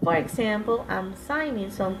 For example, I'm signing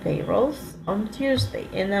some payrolls on Tuesday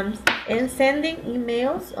and sending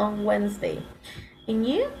emails on Wednesday. And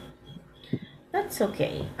you? That's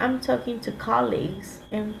okay. I'm talking to colleagues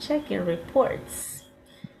and checking reports.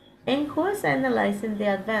 And who is analyzing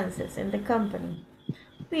the advances in the company?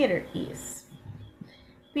 Peter is.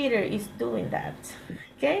 Peter is doing that.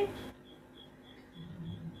 Okay?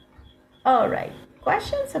 All right.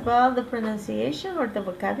 Questions about the pronunciation or the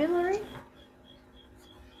vocabulary?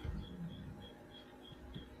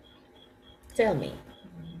 Tell me.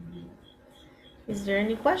 Is there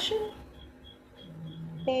any question?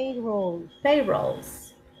 Payroll.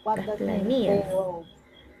 Payrolls. What Las does it mean, planillas. payroll?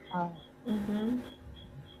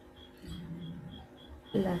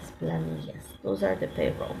 Las planillas. Those are the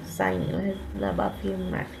payrolls. Signing. La va a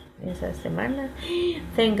firmar esa semana.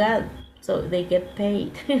 Thank God. So they get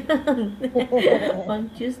paid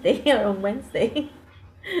on Tuesday or on Wednesday.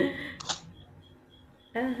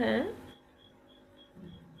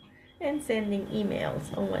 And sending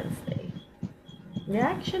emails on Wednesday. Yeah,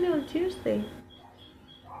 actually on Tuesday.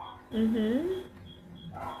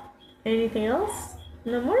 Anything else?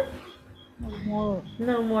 No more?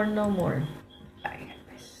 No more. No more.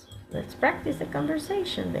 Let's practice the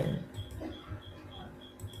conversation then.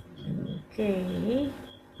 Okay.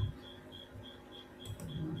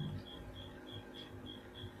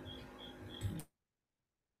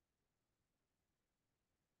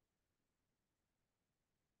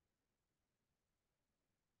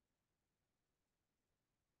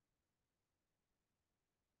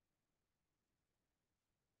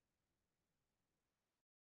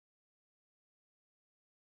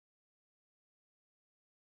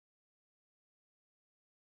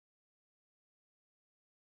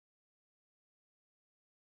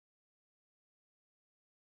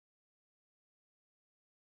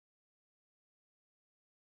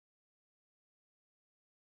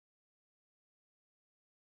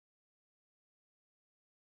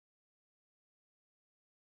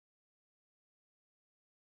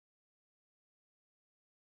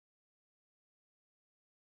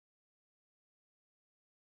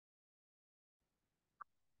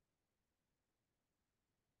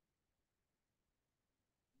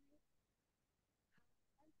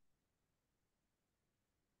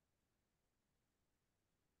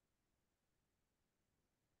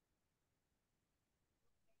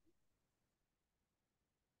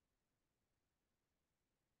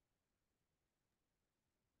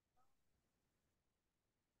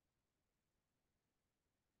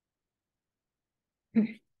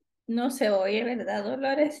 No se oye, ¿verdad,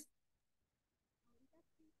 Dolores?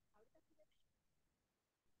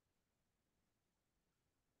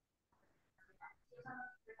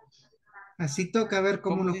 Así toca ver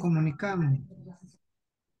cómo ¿Cómo nos dice? comunicamos.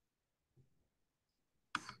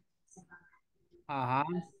 Ajá.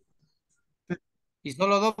 Y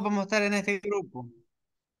solo dos vamos a estar en este grupo.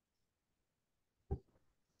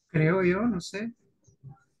 Creo yo, no sé.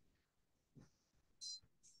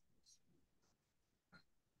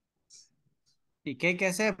 ¿Y qué hay que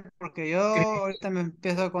hacer? Porque yo ahorita me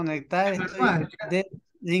empiezo a conectar, estoy Manual,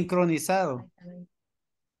 desincronizado.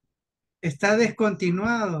 está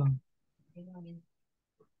descontinuado.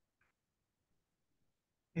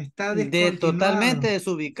 Está Totalmente descontinuado.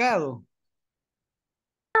 desubicado.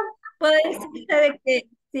 Puede decirse de que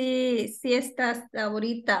sí, sí estás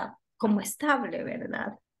ahorita como estable,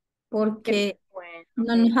 ¿verdad? Qué Porque bueno.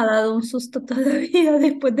 no nos ha dado un susto todavía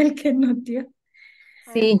después del que nos dio.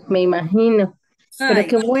 Sí, me imagino. Pero Ay,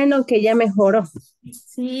 qué bueno que ya mejoró.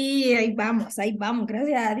 sí, ahí vamos,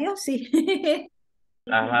 gracias a Dios, sí.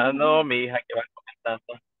 Ajá, no, mi hija que va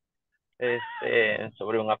comentando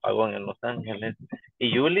sobre un apagón en Los Ángeles.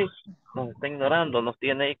 Y Julie nos está ignorando, nos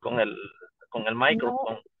tiene ahí con el No,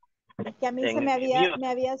 micrófono es que a mí en me mute.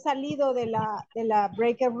 había salido de la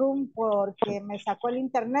breaker room porque me sacó el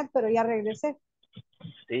internet, pero ya regresé.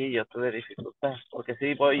 Sí, yo tuve dificultad, porque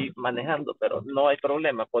sí voy manejando, pero no hay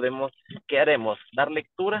problema. ¿Qué haremos? ¿Dar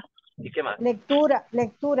lectura? ¿Y qué más?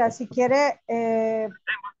 Lectura, si quiere,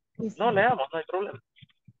 No, leamos, no hay problema.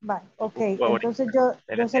 vale, ok, Ahorita entonces yo tengo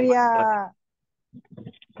para ti. sería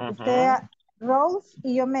usted Ujú. Rose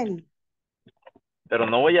y yo Meli. Pero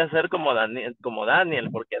no voy a hacer como Daniel,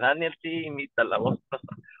 porque Daniel sí imita la voz.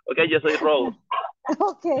 Ok, yo soy Rose.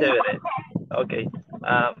 Ok. Chévere. Ok.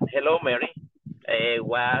 Hello, Mary.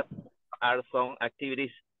 What are some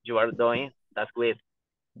activities you are doing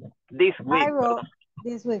this Hi, week? Rose, Perdón.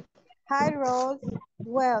 this week. Hi, Rose.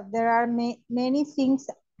 Well, there are many things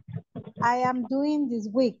I am doing this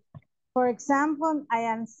week. For example, I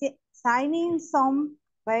am signing some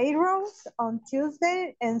payrolls on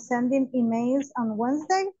Tuesday and sending emails on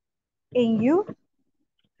Wednesday. And you?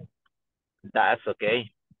 That's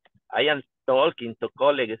okay. I am talking to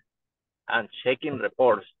colleagues and checking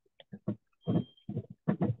reports.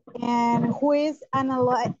 And who is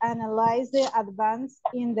analyze the advance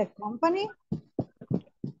in the company?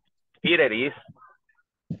 Here it is.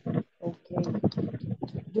 Okay.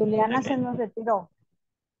 Juliana Okay. se nos retiró.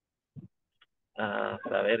 A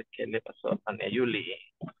ver qué le pasó a Julie.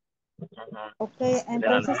 Ok,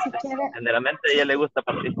 entonces si quiere. Generalmente a ella le gusta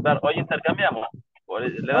participar. Hoy intercambiamos.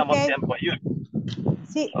 Le damos Ok, tiempo a Julie.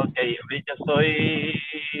 sí. Ok, yo soy...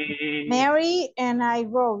 Mary and I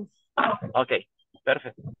Rose. Ok,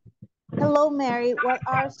 perfecto. Hello, Mary. What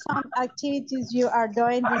are some activities you are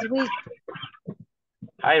doing this week?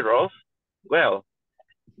 Hi, Rose. Well,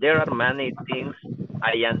 there are many things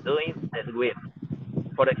I am doing this week.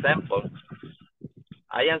 For example,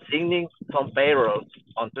 I am signing some payrolls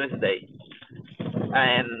on Tuesday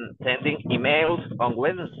and sending emails on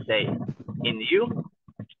Wednesday. In you?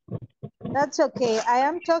 That's okay. I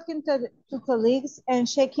am talking to colleagues and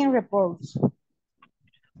checking reports.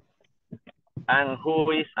 And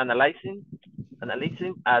who is analyzing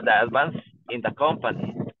the advance in the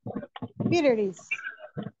company? Peter is.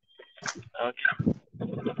 Okay.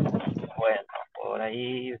 Bueno, por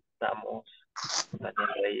ahí estamos. Daniel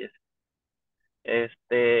Reyes.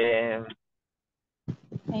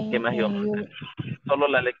 ¿Qué más yo? You. Solo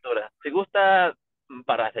la lectura. Si gusta,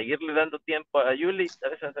 para seguirle dando tiempo a Julie, a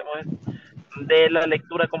veces hacemos esto, de la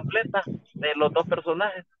lectura completa de los dos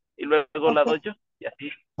personajes y luego la Okay. doy yo y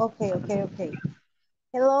así. Okay.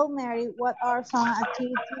 Hello, Mary. What are some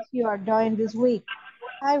activities you are doing this week?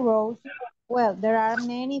 Hi, Rose. Well, there are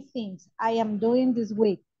many things I am doing this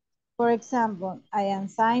week. For example, I am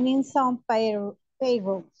signing some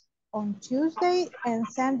payrolls on Tuesday and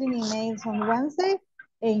sending emails on Wednesday.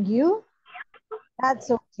 And you?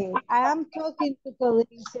 That's okay. I am talking to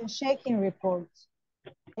colleagues and checking reports.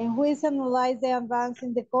 And who is analyzing the advance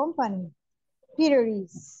in the company? Peter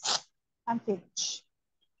is. And Fitch.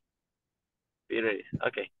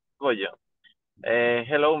 Okay, voy yo.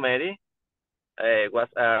 Hello, Mary. What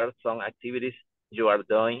are some activities you are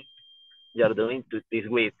doing this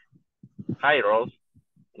week? Hi, Rose.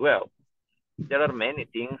 Well, there are many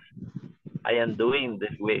things I am doing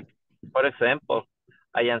this week. For example,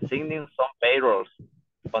 I am signing some payrolls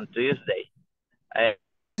on Tuesday. O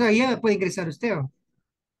sea, ya puede ingresar usted. ¿O?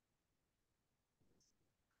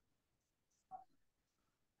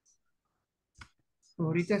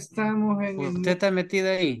 Ahorita estamos en ¿Usted el... está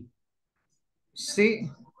metida ahí? Sí,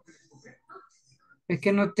 es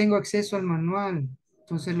que no tengo acceso al manual,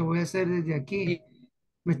 entonces lo voy a hacer desde aquí.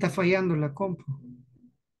 Me está fallando la compu.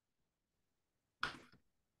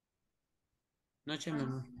 Noche, mi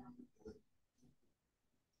amor.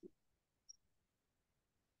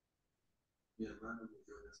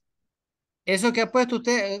 Eso que ha puesto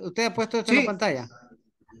usted ha puesto esto en la Sí. pantalla.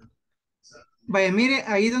 Vaya, mire,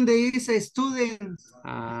 ahí donde dice student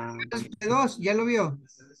Ah, dos, ya lo vio.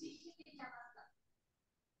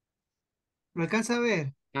 ¿Lo alcanza a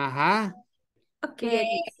ver? ajá. Ok, Mire,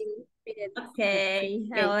 dice, mire, ok. ok,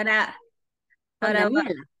 con Ahora va.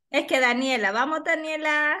 Daniela. Es que Daniela, vamos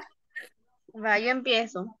Daniela. Va, yo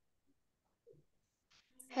empiezo.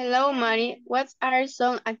 Hello, Mary. What are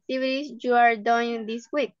some activities you are doing this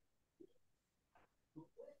week?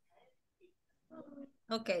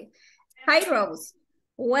 Okay. Hi, Rose.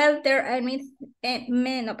 Well, there are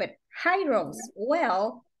Hi, Rose.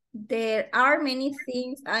 Well, there are many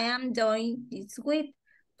things I am doing this week.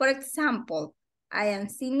 For example, I am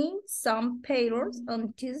sending some payrolls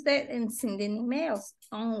on Tuesday and sending emails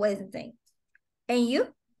on Wednesday. And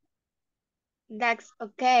you? That's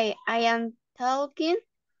okay. I am talking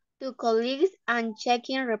to colleagues and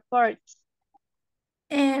checking reports.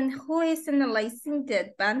 And who is analyzing the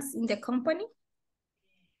advance in the company?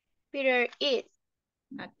 Peter is.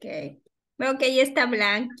 Okay. Veo que ahí está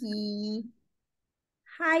Blanqui.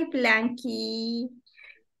 Hi, Blanqui.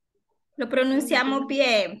 Lo pronunciamos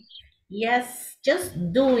bien. Yes, just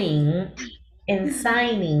doing and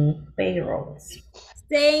signing payrolls.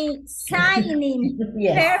 Signing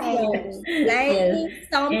Yes. payrolls. Yes. Signing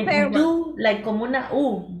some And payrolls. do, like como una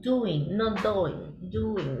doing, not doing,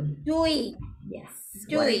 doing. Doing. Yes.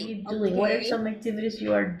 What are Doing. you doing? What are Okay. some activities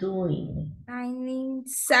you are doing?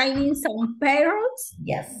 Signing some payrolls.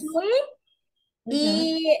 Yes. Doing.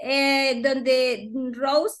 Y donde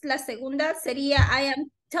Rose, la segunda sería I am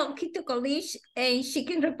talking to colleagues and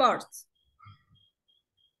checking reports.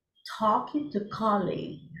 Talking to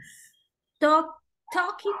colleagues.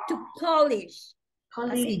 Talking to colleagues.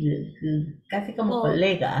 Colleagues. Casi como Oh.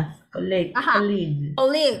 colegas. Ajá. Colleagues.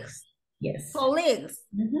 Colleagues. Yes. Colleagues.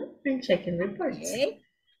 And checking reports. Okay.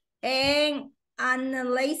 And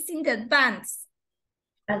analyzing the advance.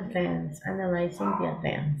 Analyzing the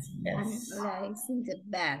advance. Yes. Analyzing the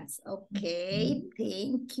advance. Okay,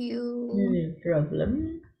 thank you. No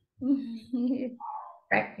problem.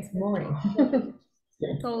 Practice more.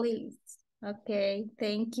 Colleagues. Okay,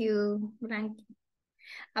 thank you, Blanqui.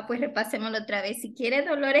 Pues repasémoslo otra vez. Si quiere,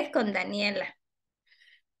 Dolores con Daniela.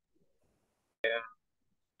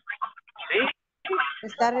 Sí.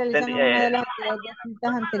 Está realizando una de las actividades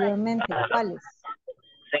descritas anteriormente. ¿Cuáles?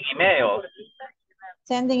 Send emails.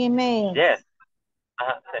 Sending emails. Yes.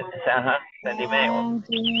 Send emails.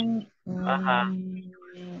 Sending Ajá.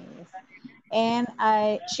 emails. And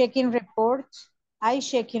I checking reports.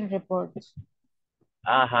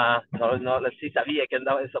 Ajá. No, sí sabía que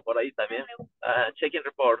andaba eso por ahí también. Checking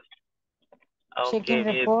reports. Checking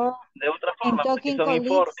Aunque report. de otra And forma, porque talking son colleagues.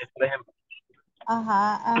 informes, por ejemplo.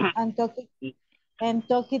 Ajá. And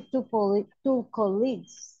talking to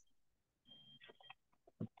colleagues.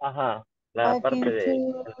 Ajá. La Talking parte de...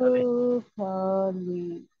 to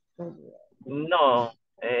colleagues. No.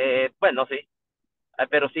 Bueno, sí.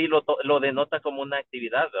 Pero sí lo denota como una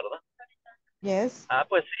actividad, ¿verdad? Yes.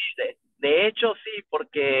 Pues sí. De hecho, sí,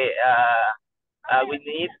 porque we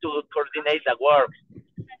need to coordinate the work.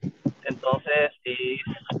 Entonces,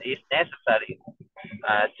 it's necessary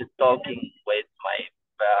to talking with my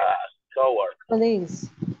coworkers.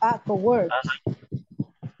 Colleagues. Coworkers.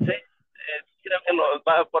 Sí, creo que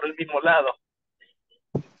va por el mismo lado.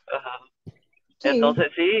 Ajá. Sí.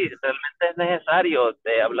 Entonces, sí, realmente es necesario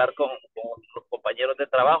de hablar con los compañeros de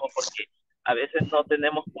trabajo porque a veces no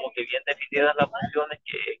tenemos como que bien definidas las funciones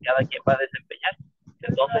que cada quien va a desempeñar.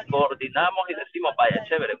 Entonces, coordinamos y decimos, vaya,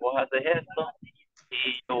 chévere, vos haces esto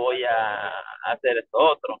y yo voy a hacer esto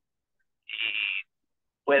otro. Y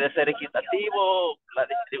puede ser equitativo la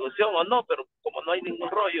distribución o no, pero como no hay ningún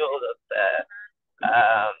rollo,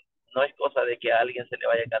 no es cosa de que a alguien se le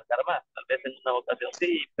vaya a cargar más. Tal vez en una ocasión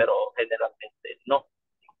sí, pero generalmente no.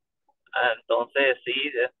 Entonces sí,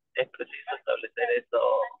 es preciso establecer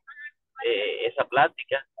esa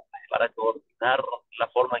plática para coordinar la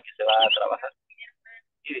forma en que se va a trabajar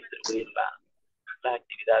y distribuir las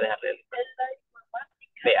actividades a realizar.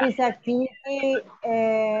 These activities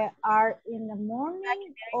are in the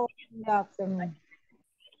morning or in the afternoon?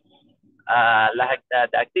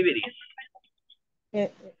 The activities.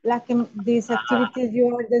 These activities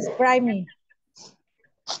you are describing.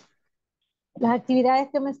 Las actividades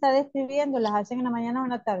que me está describiendo, ¿las hacen en la mañana o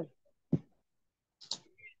en la tarde?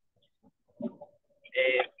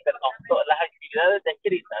 Perdón, todas las actividades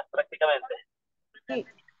descritas prácticamente. Sí.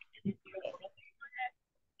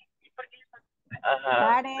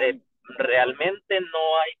 Ajá. Realmente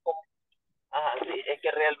no hay como... sí, es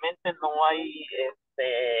que realmente no hay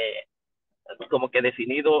como que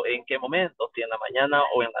definido en qué momento, si en la mañana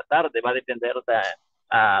o en la tarde, va a depender de,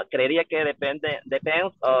 creería que depends,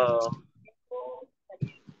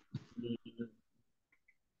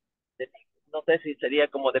 no sé si sería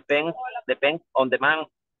como depends on demand,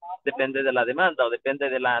 depende de la demanda o depende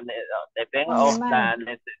de la, depend On of demand. the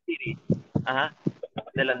necessity, ajá,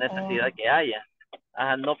 de la necesidad que haya.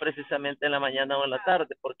 No precisamente en la mañana o en la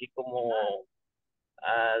tarde, porque como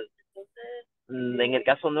en el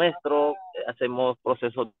caso nuestro hacemos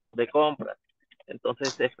procesos de compra,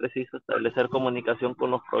 entonces es preciso establecer comunicación con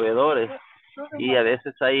los proveedores y a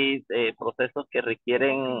veces hay procesos que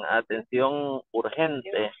requieren atención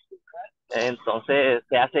urgente, entonces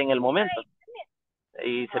se hace en el momento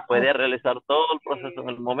y se puede realizar todo el proceso en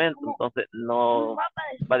el momento, entonces no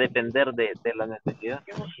va a depender de la necesidad.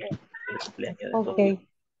 Ok.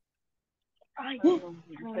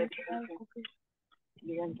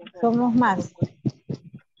 Somos más.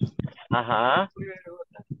 Ajá.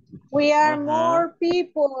 We are more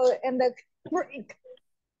people in the creek.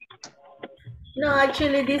 No,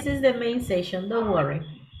 actually, this is the main session. Don't worry.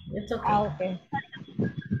 It's okay. Okay.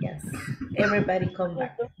 Yes. Everybody come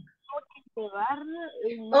back.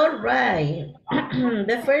 All right.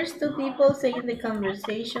 The first two people saying the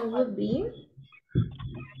conversation would be.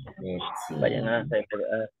 Let's see. Vayan a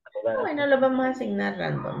Bueno, lo vamos a asignar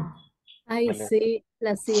random. I see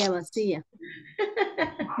la silla vacía.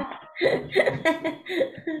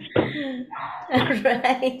 All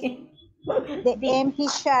right. The empty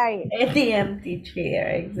chair. The empty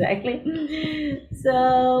chair, exactly.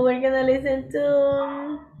 So we're gonna listen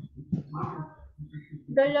to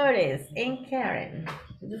Dolores and Karen,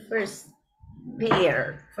 the first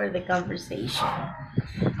pair for the conversation.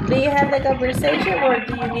 Do you have the conversation or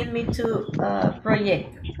do you need me to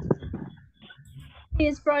project?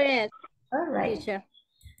 Please project. All right. Teacher.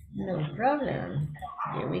 No problem.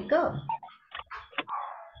 Here we go.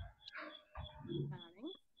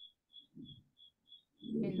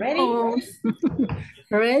 Ready? Oh.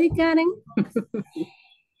 Ready, Karen?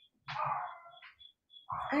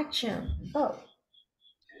 Action. Oh.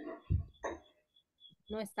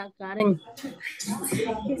 No está Karen.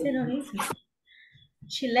 ¿Qué se nos hizo?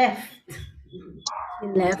 She left. She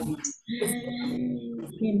left.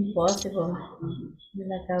 Impossible. Me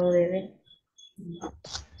la acabo de ver.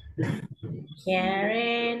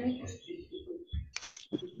 Karen.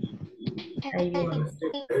 Ahí vienes.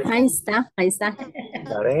 Ahí está, ahí está.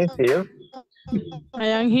 Karen is here. I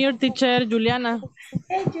am here, teacher Juliana.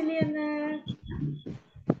 Hey, Juliana.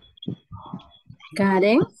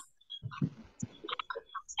 Karen.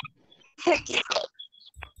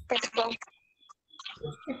 Perdón.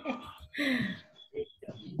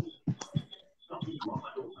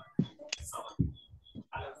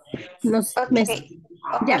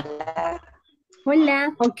 Ya.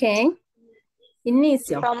 Hola, ok.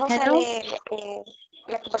 Inicio. Vamos Hello. a leer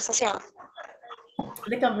la conversación.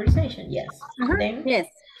 The conversation, yes. Then, Yes.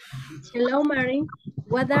 Hello, Mary.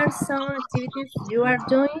 What are some activities you are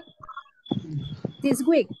doing this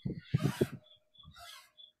week?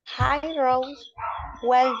 Hi, Rose.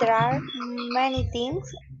 Well, there are many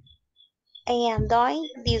things I am doing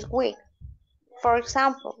this week. For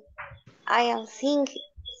example, I am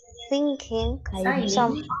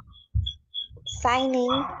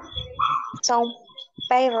signing some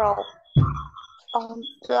payroll on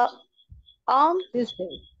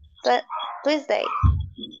Tuesday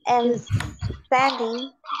and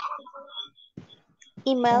sending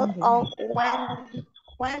email on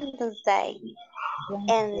Wednesday.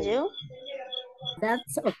 And you?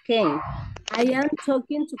 That's okay. I am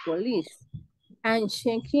talking to police and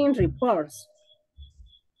checking reports.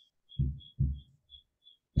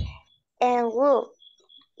 And who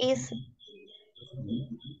is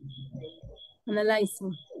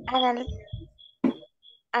Analyzing.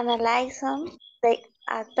 Analyzing the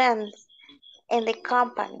advance in the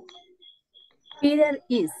company. Peter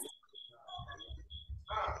is.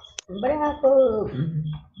 bravo.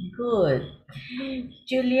 Good.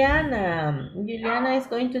 Juliana. Juliana is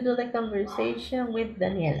going to do the conversation with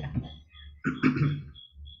Daniela.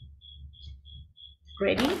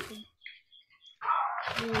 Ready?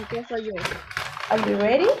 Empiezo yo. Are you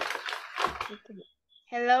ready? Okay.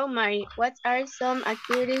 Hello, Mary. What are some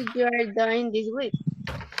activities you are doing this week?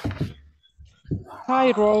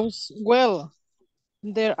 Hi, Rose. Well,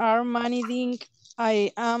 there are many things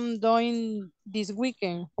I am doing this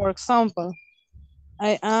weekend. For example,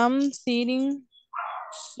 I am sending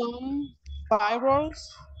some payrolls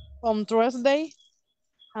on Thursday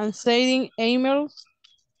and sending emails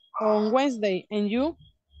on Wednesday. And you?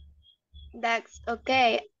 That's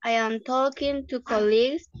okay. I am talking to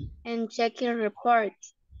colleagues and checking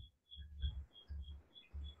reports.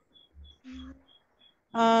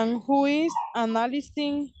 And who is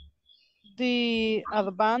analyzing the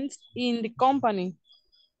advance in the company?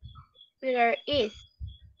 There is.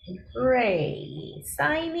 Great.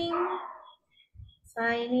 Signing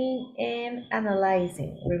and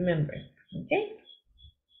analyzing, remember. Okay?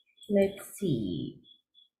 Let's see.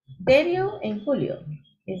 Derio and Julio.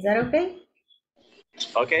 Is that okay?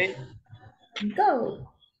 Okay. Go.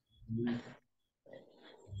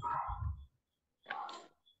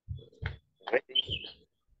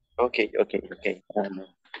 Okay.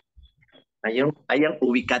 I am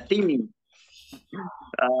ubicatini.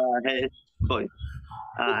 Boy.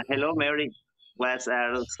 Hello, Mary. What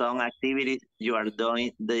are some activities you are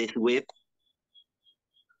doing this week?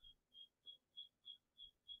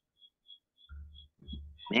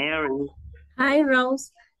 Mary. Hi,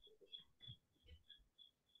 Rose.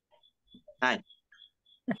 Hi.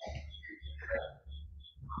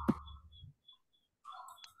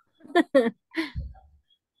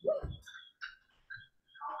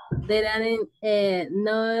 There are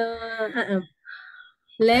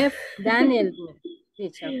left Daniel.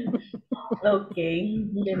 Teacher. Okay.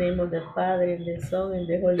 In the name of the Father, and the Son, and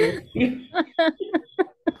the Holy Spirit.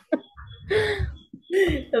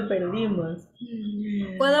 Lo perdimos.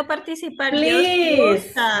 ¿Puedo participar Please. yo? Si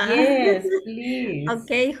gusta? Yes, please.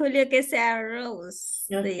 Ok, Julio, que sea Rose.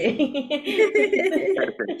 Okay.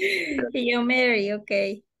 Sí. Y yo Mary, ok.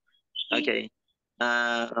 Okay.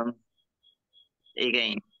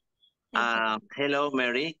 Again. Hello,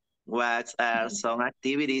 Mary. What are some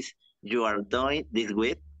activities you are doing this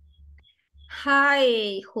week?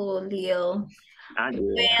 Hi, Julio.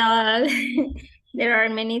 Well, there are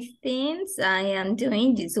many things I am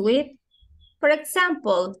doing this week. For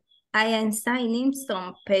example, I am signing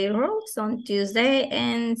some payrolls on Tuesday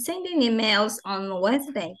and sending emails on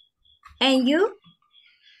Wednesday. And you?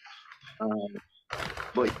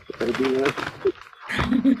 Voy,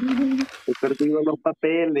 he perdido los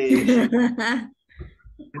papeles.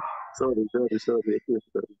 Sorry.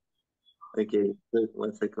 Okay, wait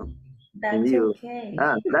 1 second. That's okay.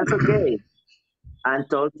 That's okay. I'm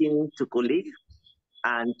talking to colleagues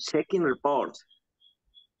and checking reports.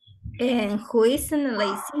 And who is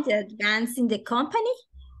analyzing the advance in the company?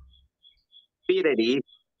 Peter is.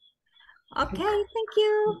 Okay, thank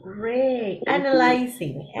you. Great.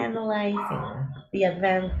 Analyzing the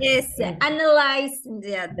advance. Yes, analyzing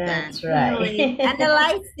the advance. That's right.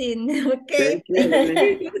 Analyzing, okay.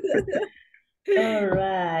 All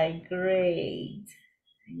right, great.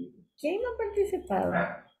 ¿Quién no ha participado?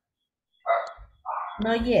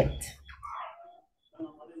 Not yet.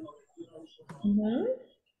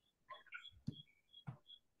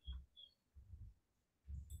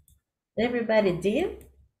 Everybody did?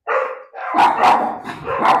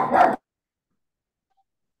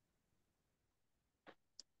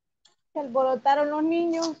 Se alborotaron los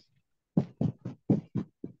niños.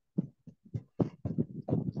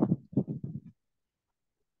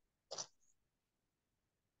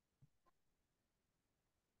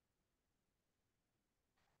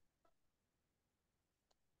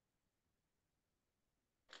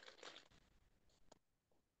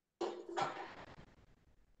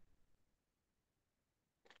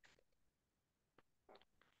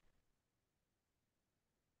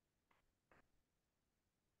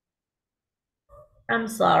 I'm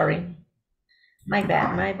sorry. My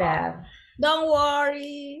bad. Don't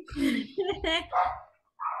worry.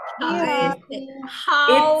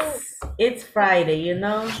 It's Friday, you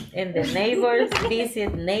know, and the neighbors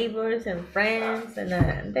visit neighbors and friends,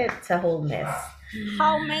 and that's a whole mess.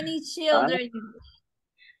 How many children?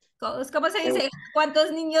 ¿Cómo se dice?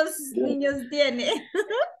 ¿Cuántos niños tiene?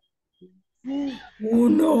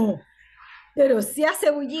 Uno. Pero sí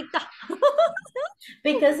hace bullita.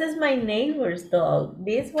 Because it's my neighbor's dog.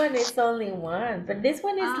 This one is only one, but this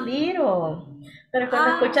one is little. Pero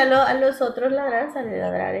cuando escucha a los otros ladrar, sale a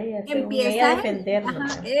ladrar ella. Empieza a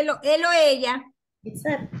defendernos. Él o ella. It's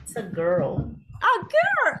a girl. A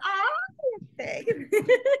girl. Okay.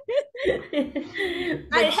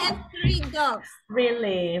 I have 3 dogs.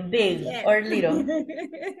 Really? Big or little?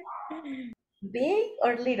 Big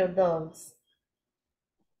or little dogs?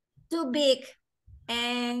 2 big.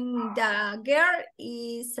 And the girl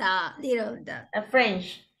is a little dog. A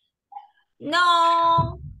French?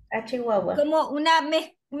 No. A Chihuahua. Como una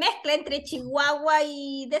mezcla entre Chihuahua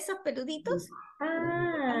y de esos peluditos.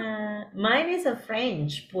 Mine is a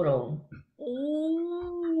French poodle.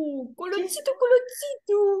 Colorcito.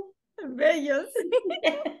 Bellos.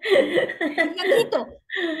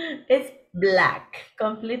 It's black,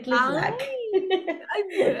 completely black. Ay,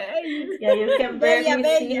 Yeah, you can barely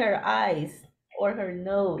see her eyes or her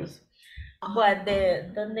nose. But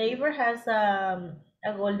the neighbor has a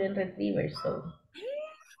golden retriever, so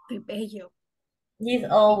Qué bello. he's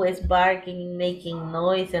always barking, making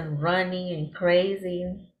noise and running and crazy.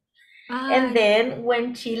 And Ay, then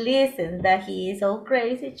when she listens that he is all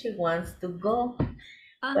crazy, she wants to go,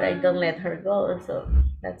 but I don't let her go, so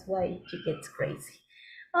that's why she gets crazy.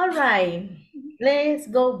 All right, let's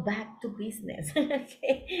go back to business.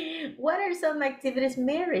 Okay, what are some activities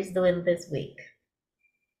Mary's doing this week?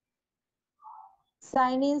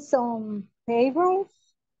 Signing some payrolls.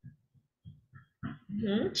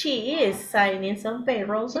 She is signing some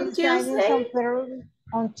payrolls on She's signing some Tuesday. payrolls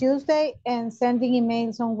on Tuesday and sending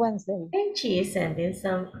emails on Wednesday. And she is sending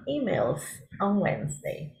some emails on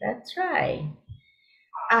Wednesday. That's right.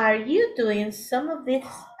 Are you doing some of these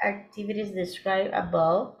activities described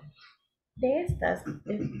above? De estas,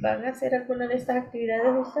 ¿van a hacer alguna de estas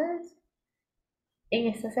actividades ustedes en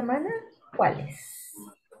esta semana? ¿Cuáles?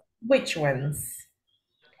 Which ones?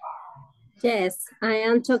 Yes, I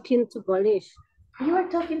am talking to college. You are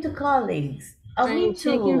talking to colleagues. Oh, me I'm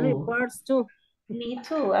checking too. reports too. Me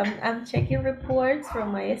too. I'm checking reports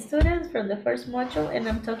from my students from the first module, and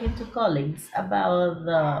I'm talking to colleagues about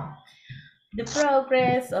the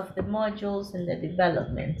progress of the modules and the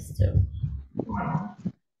developments too.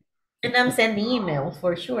 And I'm sending emails,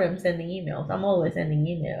 for sure. I'm sending emails. I'm always sending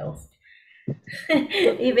emails.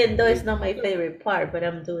 Even though it's not my favorite part, but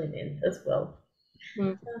I'm doing it as well.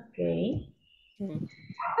 Okay.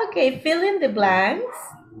 Okay, fill in the blanks.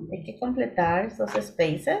 Hay que completar esos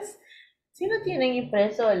spaces. Si no tienen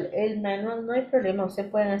impreso el manual, no hay problema. Ustedes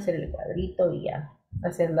pueden hacer el cuadrito y ya.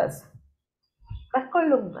 Hacer las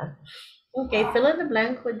columnas. Okay, fill in the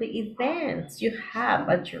blank with the events you have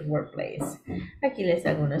at your workplace. Aquí les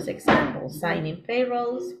hago unos examples. Signing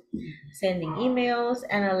payrolls, sending emails,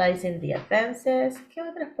 analyzing the advances. ¿Qué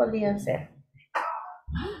otras podrían ser?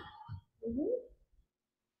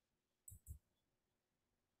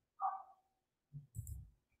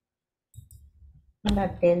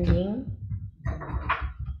 Attending.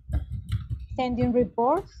 Sending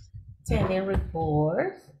reports. Sending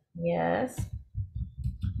reports, yes.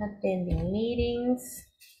 Attending meetings.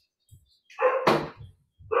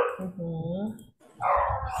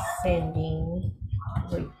 Sending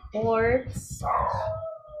reports.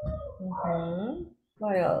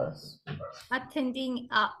 What else? attending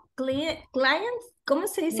clients. ¿Cómo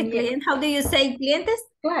se dice client? How do you say clientes?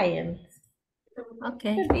 Clients.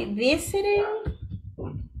 Okay. Could be visiting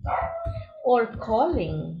or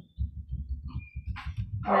calling,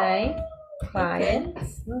 right?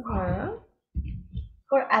 Clients.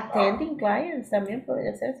 Or attending clients también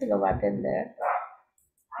podría ser si lo va a atender.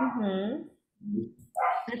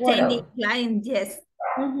 Attending client, yes.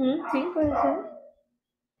 Sí, puede ser.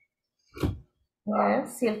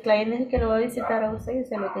 Yes. Si el cliente es el que lo va a visitar a usted,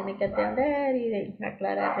 se lo tiene que atender y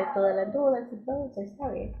aclararle todas las dudas y todo, eso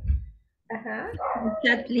está bien.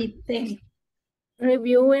 Exactly.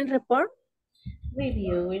 Reviewing report.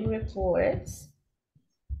 Reviewing reports.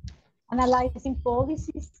 Analyzing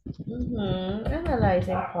policies.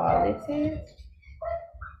 Analyzing policies.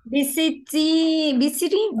 Visiting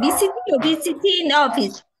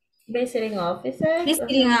office. Visiting offices.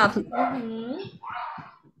 Visiting office.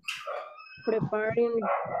 Preparing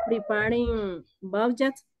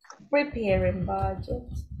budgets. Preparing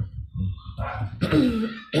budgets.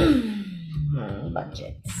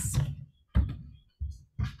 Budgets.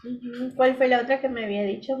 ¿Cuál fue la otra que me había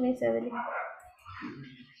dicho, Miss Evelyn?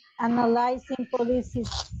 Analyzing policies.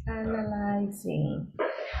 Analyzing.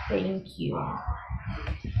 Thank you.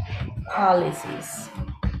 Policies.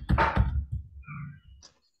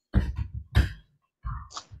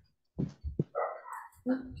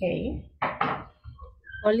 Okay.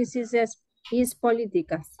 Policies is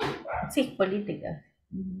políticas. Sí, políticas.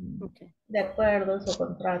 Okay. De acuerdos o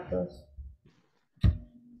contratos.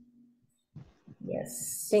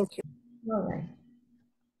 Yes. Thank you. All right.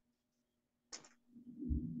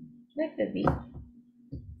 That could be.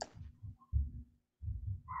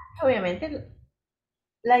 Obviamente,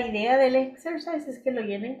 la idea del exercise es que lo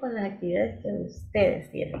llenen con las actividades que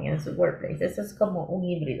ustedes tienen en su workplace. Eso es como un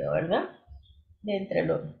híbrido, ¿verdad? De entre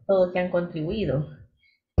todo que han contribuido,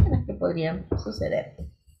 las que podrían suceder.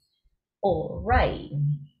 All right.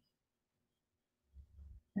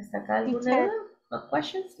 ¿Hasta acá alguna duda? No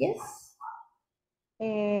questions? Yes.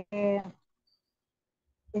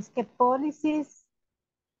 Es que policies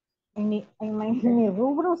en mi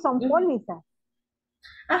rubro son pólizas.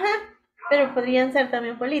 Ajá, pero podrían ser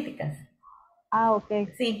también políticas. Ok.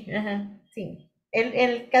 Sí, sí.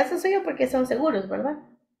 El caso suyo porque son seguros, ¿verdad?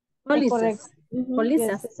 Pólizas.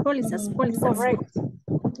 Pólizas. Correcto.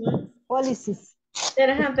 Policies.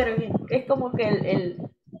 pero es como que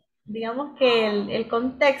digamos que el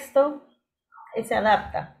contexto se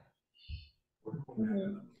adapta.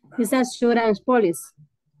 Ujú. It's assurance policy.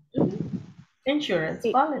 Insurance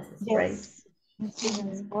Sí. policies, right? Yes.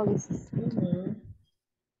 Insurance policies. Ujú.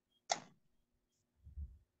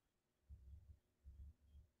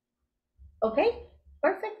 Okay,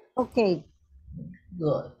 perfect. Okay,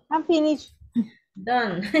 Good. I'm finished.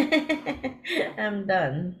 Done. I'm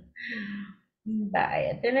done.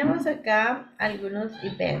 Vaya, tenemos acá algunos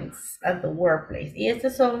events at the workplace. Y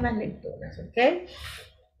estas son unas lecturas, ¿ok?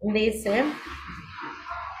 Dice,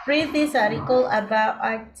 read this article about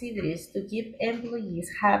activities to keep employees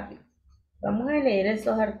happy. Vamos a leer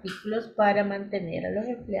estos artículos para mantener a los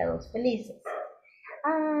empleados felices.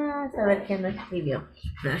 Ah, saber quién no escribió.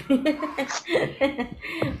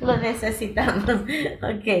 Lo necesitamos.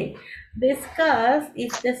 Ok. Discuss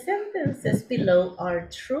if the sentences below are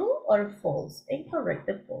true or false. Incorrect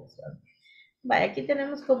or false one. Vaya, aquí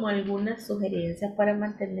tenemos como algunas sugerencias para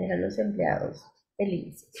mantener a los empleados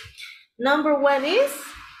felices. Number one is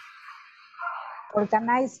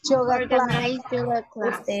Organize yoga class. Organize yoga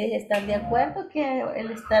class. ¿Ustedes están de acuerdo que el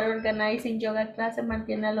estar organizing yoga class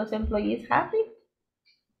mantiene a los employees happy?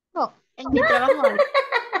 No. En mi trabajo.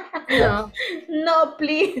 No. No,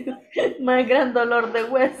 please. Más gran dolor de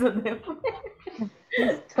hueso después.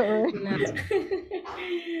 Correct. No.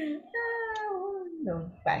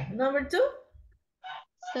 No. Bye. Number two.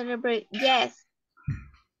 Celebrate. Yes.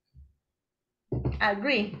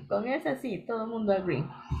 Agree. Con esa sí, todo el mundo agree.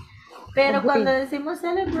 Pero Agree. cuando decimos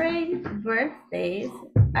celebrate birthdays,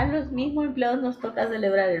 a los mismos empleados nos toca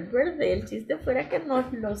celebrar el birthday. El chiste fuera que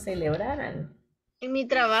nos lo celebraran. En mi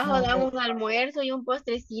trabajo No, dan no. un almuerzo y un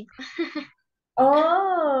postrecito.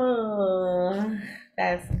 Oh,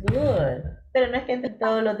 that's good. Pero no es que entre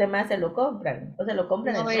todos los demás se lo compran, o se lo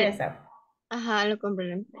compran No, la empresa. Ajá, lo compré en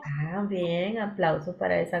la empresa. Ah, bien, aplauso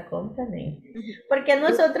para esa company. Porque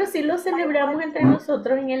nosotros sí lo celebramos entre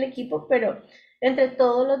nosotros en el equipo, pero entre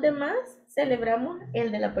todos los demás celebramos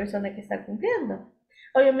el de la persona que está cumpliendo.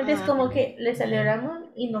 Obviamente es como que le celebramos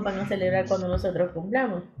y nos van a celebrar cuando nosotros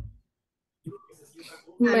cumplamos.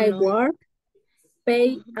 My no. work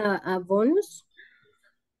pay a bonus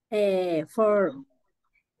for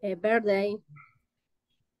a birthday.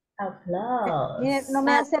 Aplausos. Miren, no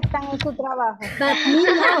me aceptan en su trabajo. But me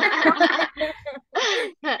no.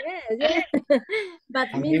 Yes. But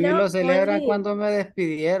A me mí me no, lo celebran only- cuando me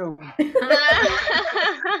despidieron.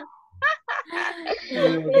 Y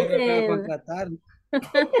No, me quiero en- contratar.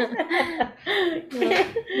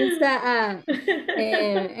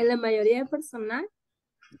 en la mayoría de personal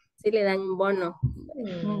sí le dan un bono,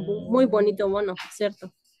 muy bonito bono, por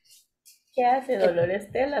cierto. ¿Qué hace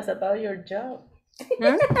Dolores Telas about your job?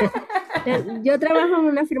 ¿Ah? Yo trabajo en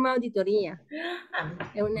una firma de auditoría,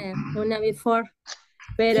 en una Big Four,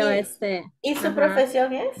 pero ¿Y su ajá.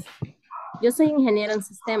 profesión es? Yo soy ingeniero en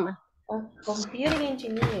sistemas. Computing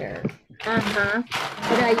engineer. Ajá,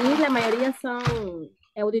 pero allí la mayoría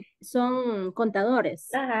son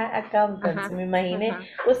contadores. Ajá, accountants, Ajá, me imaginé. ajá.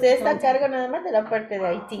 Usted está a cargo nada más de la parte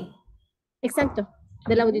de IT. Exacto,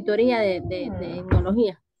 de la auditoría de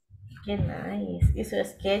tecnología. Qué nice. ¿Y su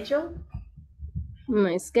schedule?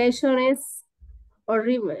 My schedule es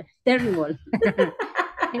horrible, terrible.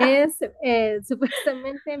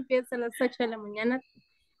 Supuestamente empieza a las 8 de la mañana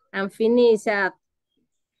and finish at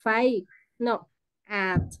 5, no,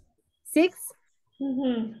 at 6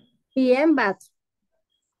 p.m. but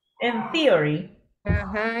En theory.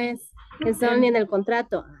 ajá, es only en el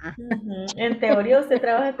contrato. En teoría usted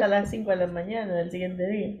trabaja hasta las 5 de la mañana del siguiente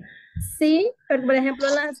día. Sí, pero por ejemplo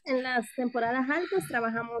en las temporadas altas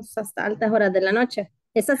trabajamos hasta altas horas de la noche.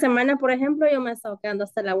 Esta semana, por ejemplo, yo me he estado quedando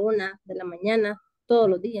hasta la 1 de la mañana todos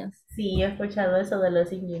los días. Sí, he escuchado eso de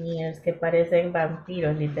los engineers que parecen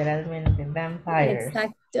vampiros, literalmente, vampires.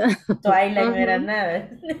 Exacto. Twilight no era nada.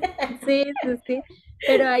 Sí.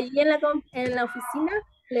 Pero ahí en la oficina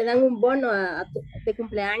le dan un bono de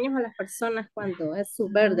cumpleaños a las personas cuando es su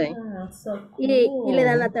birthday. So cool. Y le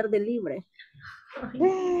dan la tarde libre.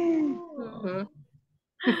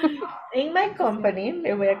 En my company,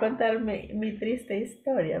 le voy a contar mi triste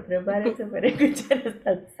historia. Prepárense para escuchar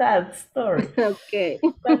esta sad story. Okay.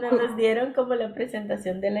 Cuando nos dieron como la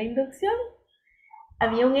presentación de la inducción,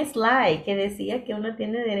 había un slide que decía que uno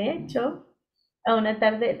tiene derecho a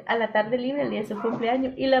la tarde libre el día de su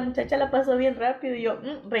cumpleaños, y la muchacha la pasó bien rápido y yo,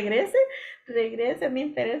 regrese, me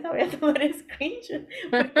interesa, voy a tomar screenshot,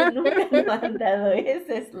 porque nunca nos han dado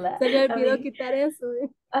ese slide. Se me olvidó quitar eso.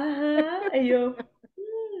 Ajá, y yo,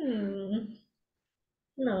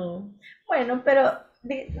 no. Bueno, pero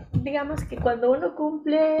digamos que cuando uno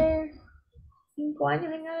cumple 5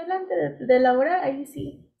 años en adelante de laborar, ahí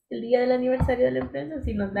sí, el día del aniversario de la empresa,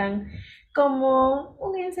 sí nos dan como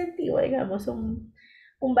un incentivo, digamos, un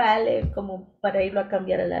vale como para irlo a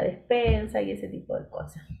cambiar a la despensa y ese tipo de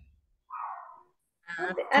cosas.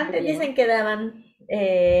 Antes dicen que daban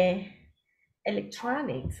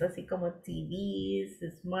electronics, así como TVs,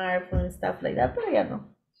 smartphones, stuff like that, pero ya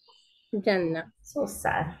no. Ya no. So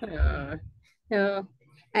sad. No.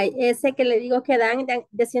 Ay, ese que le digo que dan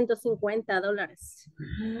de $150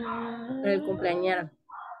 para el cumpleañero.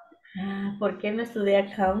 ¿Por qué no estudié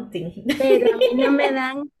accounting? Pero a mí no me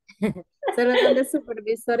dan, solo dan de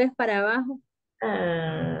supervisores para abajo.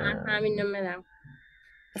 Ajá, a mí no me dan.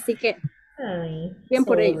 Así que, bien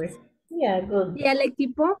por ellos. Yeah, good. Y al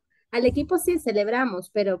equipo sí celebramos,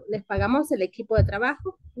 pero les pagamos el equipo de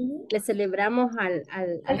trabajo, le celebramos al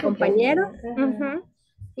compañero,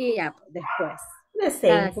 y ya pues, después, The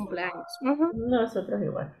same. cada cumpleaños. Nosotros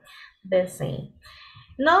igual. The same.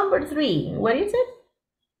 Number 3, what is it?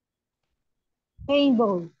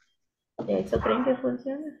 Paintball. ¿Eso creen que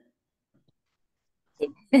funciona?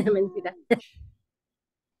 Mentira.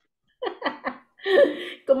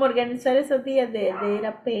 Como organizar esos días de ir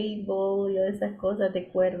a paintball y esas cosas de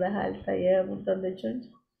cuerdas altas y un montón de choncho.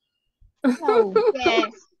 No.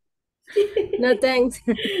 Yes. No thanks.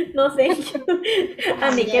 No sé,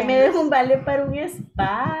 a mí que me des un vale para un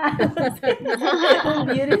spa, un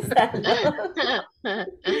beauty salon.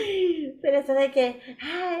 Pero eso de que,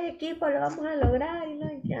 ay, equipo, lo vamos a lograr y no,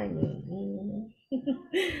 ya,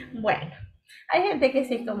 bueno, hay gente que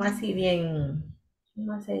sí es como así bien,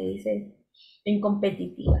 ¿cómo se dice? Bien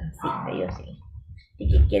competitiva, sí, ellos sí.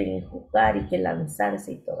 Y que quieren jugar y que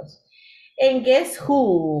lanzarse y todo eso. En Guess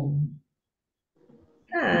Who.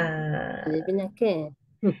 ¿Adivina qué?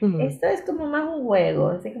 Esto es como más un juego,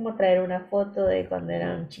 así como traer una foto de cuando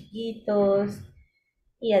eran chiquitos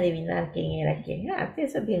y adivinar quién era quién. Sí,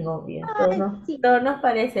 eso es bien obvio. Todos nos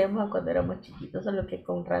parecemos a cuando éramos chiquitos, solo que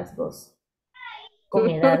con rasgos, con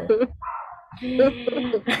edad.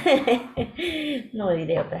 No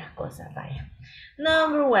diré otras cosas, vaya.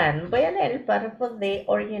 Number 1, voy a leer el párrafo de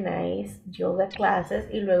Organize Yoga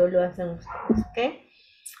Classes y luego lo hacen ustedes, ¿ok?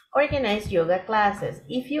 Organize yoga classes.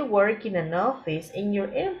 If you work in an office and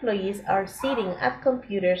your employees are sitting at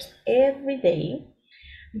computers every day,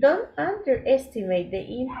 don't underestimate the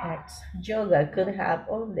impacts yoga could have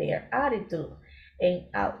on their attitude and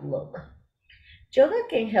outlook. Yoga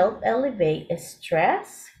can help elevate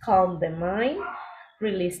stress, calm the mind,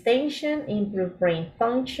 release tension, improve brain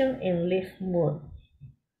function, and lift mood.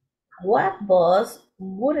 What boss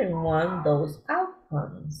wouldn't want those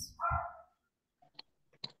outcomes?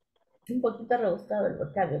 Un poquito rebuscado el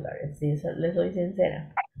vocabulario, si le soy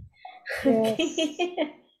sincera.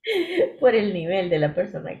 Por el nivel de la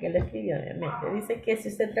persona que lo escribió, obviamente. Dice que si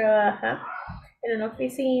usted trabaja en una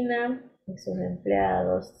oficina y sus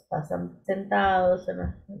empleados pasan sentados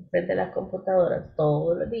frente a las computadoras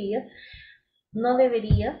todos los días, no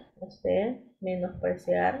debería usted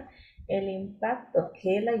menospreciar el impacto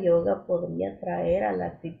que la yoga podría traer a la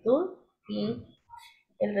actitud y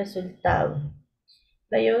el resultado.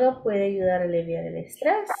 La yoga puede ayudar a aliviar el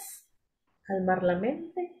estrés, calmar la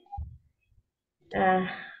mente.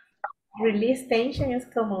 Release tension es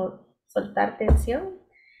como soltar tensión,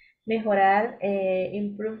 mejorar,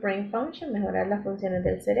 improve brain function, mejorar las funciones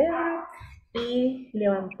del cerebro y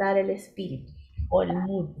levantar el espíritu o el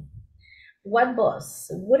mood. What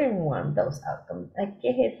boss wouldn't want those outcomes? ¿A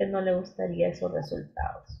qué jefe no le gustaría esos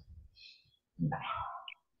resultados? Bye.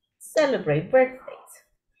 Celebrate birthdays.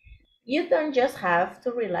 You don't just have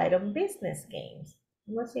to rely on business games.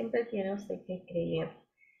 No siempre tiene usted que creer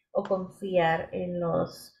o confiar en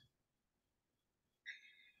los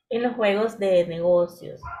juegos de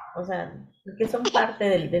negocios, o sea, que son parte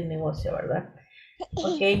del negocio, ¿verdad?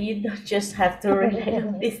 Okay, you don't just have to rely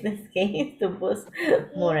on business games to boost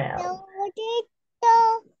morale.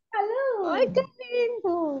 Hello. Ay, qué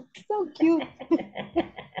lindo. So cute.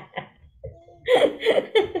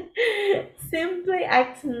 Simply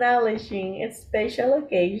acknowledging special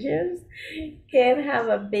occasions can have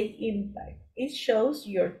a big impact. It shows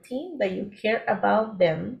your team that you care about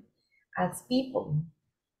them as people,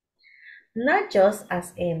 not just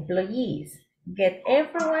as employees. Get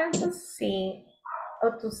everyone to sign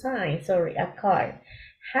a card.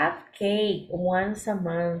 Have cake once a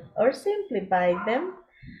month or simply buy them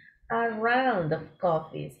a round of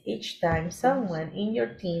coffees each time someone in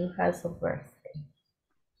your team has a birthday.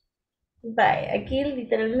 Bye. Aquí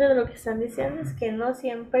literalmente lo que están diciendo es que no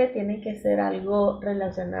siempre tiene que ser algo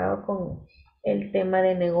relacionado con el tema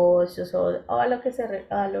de negocios o a lo que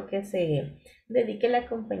se dedique la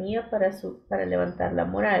compañía para levantar la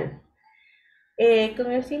moral.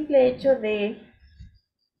 Con el simple hecho de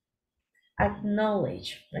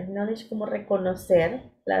acknowledge como reconocer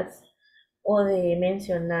o de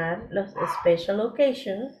mencionar los special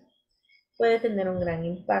occasions, puede tener un gran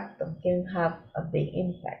impacto, can have a big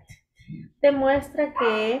impact. Demuestra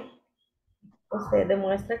que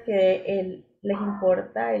les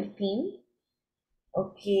importa el team,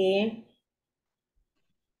 o que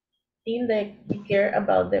they care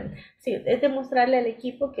about them. Sí, es demostrarle al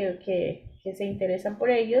equipo que se interesan por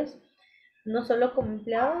ellos, no solo como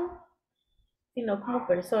empleados, sino como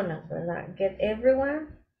personas, ¿verdad? Get everyone,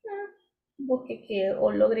 busque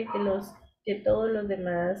o logre que todos los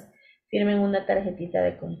demás firmen una tarjetita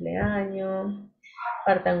de cumpleaños,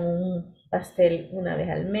 partan un pastel una vez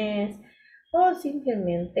al mes, o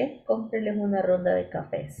simplemente cómprenles una ronda de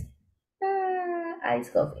cafés.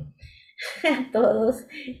 Ice coffee. Todos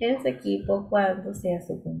en su equipo cuando sea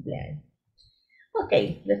su cumpleaños.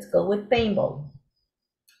 Okay, let's go with paintball.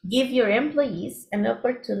 Give your employees an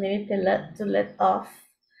opportunity to let off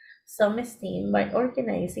some steam by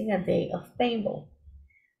organizing a day of paintball.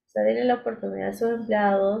 O sea, denle la oportunidad a sus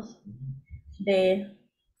empleados de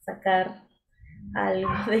sacar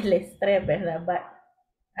algo del estrés, ¿verdad?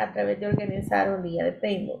 A través de organizar un día de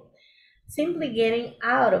paintball. Simply getting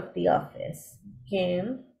out of the office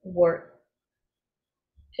can work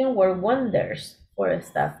wonders for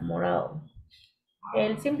staff morale.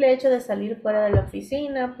 El simple hecho de salir fuera de la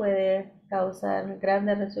oficina puede causar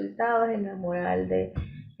grandes resultados en la moral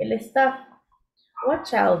del staff.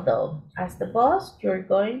 Watch out though, as the boss, you're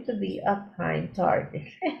going to be a prime target.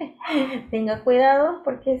 Tenga cuidado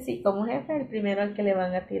porque sí, como jefe, el primero al que le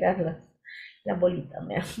van a tirar las bolitas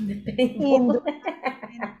de paintball.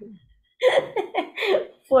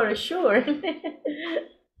 For sure.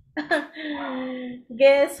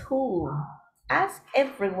 Guess who? Ask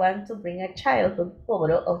everyone to bring a childhood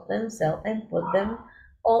photo of themselves and put them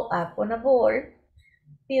all up on a board.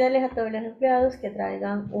 Pídales a todos los empleados que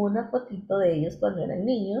traigan una fotito de ellos cuando eran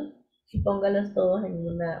niños y póngalos todos en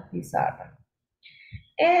una pizarra.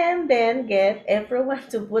 And then get everyone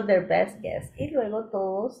to put their best guess. Y luego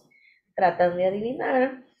todos tratan de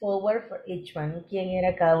adivinar forward for each one, quién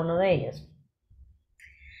era cada uno de ellos.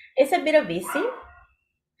 It's a bit of easy.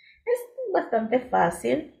 Es bastante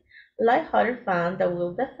fácil. Lighthearted fun that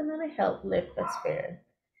will definitely help lift the spirit.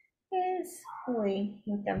 Es muy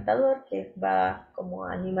encantador que va como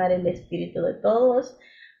a animar el espíritu de todos,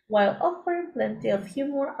 while offering plenty of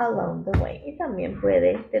humor along the way. Y también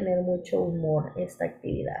puede tener mucho humor esta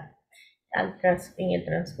actividad en el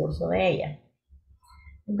transcurso de ella.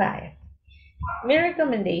 Vaya. Mi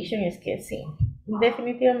recommendation es que sí,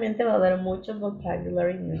 definitivamente va a haber mucho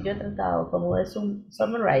vocabulary new. Yo he tratado como de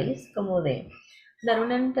summarize, como de dar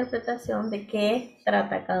una interpretación de qué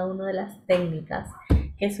trata cada una de las técnicas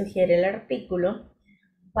que sugiere el artículo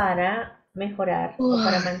para mejorar o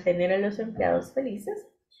para mantener a los empleados felices.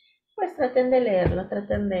 Pues traten de leerlo,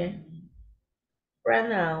 traten de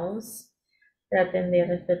pronounce, traten de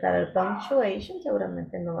respetar el punctuation.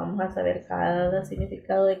 Seguramente no vamos a saber cada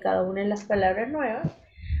significado de cada una de las palabras nuevas,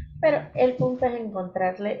 pero el punto es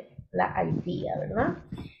encontrarle la idea, ¿verdad?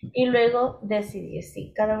 Y luego decidir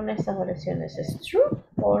si cada una de estas oraciones es true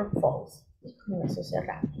or false. Y con eso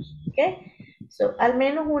cerramos, ¿ok? So, al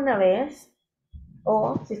menos una vez,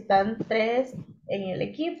 o si están 3 en el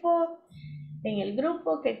equipo, en el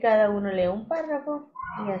grupo, que cada uno lea un párrafo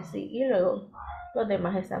y así, y luego los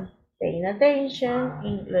demás están paying attention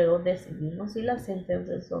y luego decidimos si las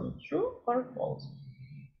sentencias son true or false.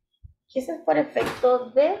 Quizás por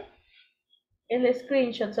efecto de el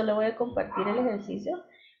screenshot, solo voy a compartir el ejercicio,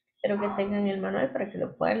 pero que tengan el manual para que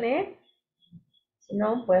lo puedan leer. Si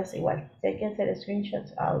no, pues igual, si hay que hacer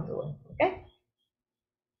screenshots, I'll do it, ¿ok?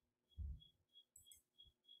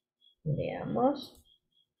 Veamos.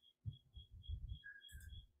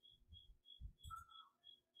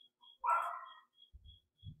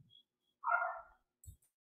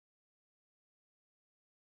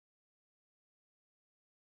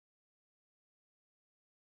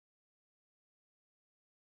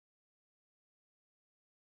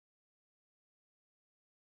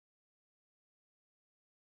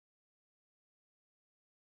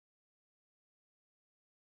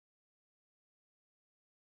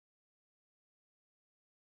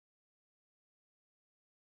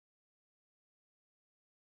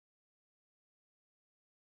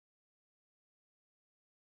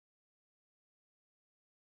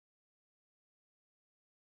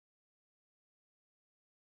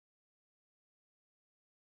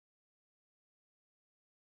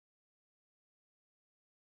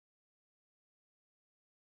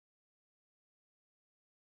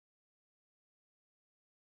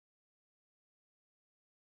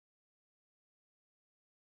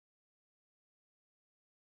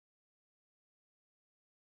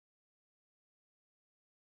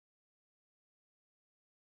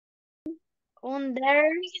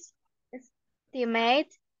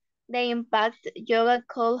 underestimate the impact yoga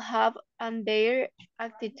could have on their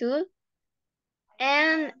attitude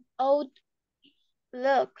and outlook.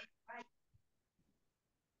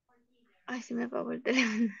 Ay, se me apagó el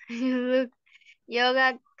teléfono. Look,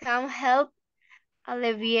 yoga can help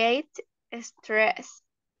alleviate stress,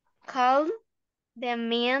 calm the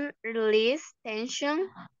mind, release tension,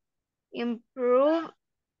 improve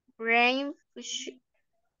brain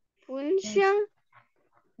function,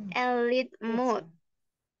 and lead mood.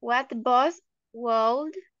 What boss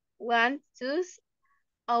would want those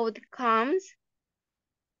outcomes?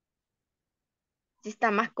 Sí,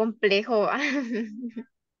 está más complejo.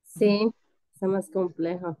 Sí, está más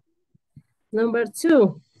complejo. Number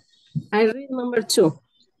 2. I read number 2.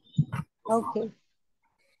 Okay.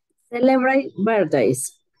 Celebrate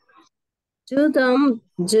birthdays. You don't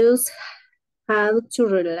just have to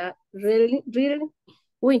rely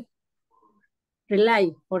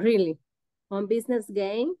on business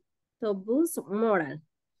gain to boost moral.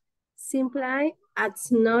 Simply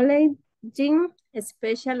acknowledging a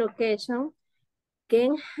special occasion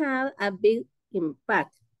can have a big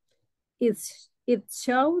impact. It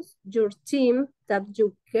shows your team that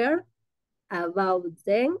you care about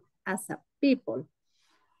them as a people,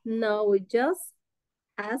 not just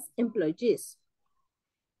as employees.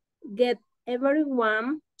 Get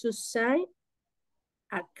everyone to sign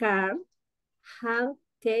a card, have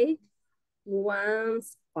cake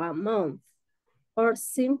once a month, or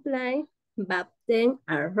simply bat them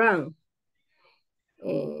around.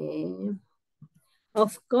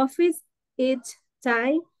 Of coffees each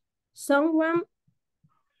time someone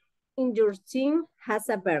in your team has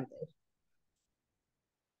a birthday.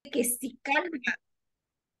 Que sí calma,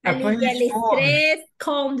 La página alivia el es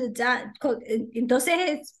false. estrés, entonces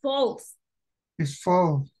es false. Es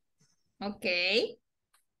false. Ok.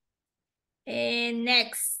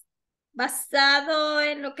 Next. Basado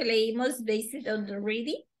en lo que leímos, based on the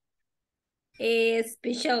reading,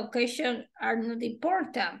 special occasions are not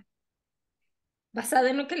important. Basado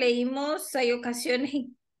en lo que leímos, hay ocasiones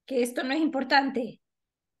en que esto no es importante.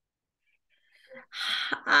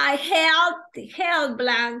 I help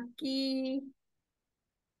Blanqui.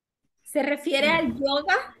 ¿Se refiere al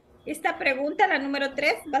yoga? Esta pregunta, la número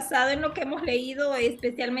 3, basado en lo que hemos leído,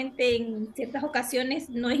 especialmente en ciertas ocasiones,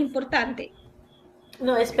 no es importante.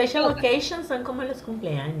 No, special occasions son como los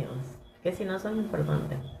cumpleaños, que si no son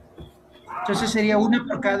importantes. Entonces sería una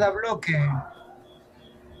por cada bloque.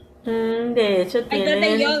 De hecho, Hay dos de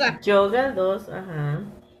tienen yoga. 2, ajá.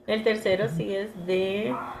 El tercero sí es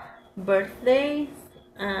de birthdays,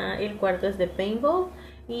 el cuarto es de paintball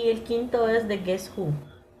y el quinto es de guess who.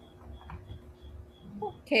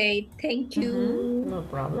 Okay, thank you. No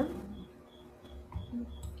problem.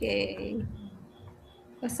 Okay.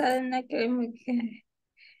 Basado en la que...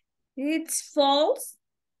 It's false.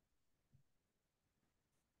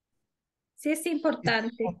 Sí es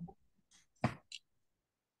importante.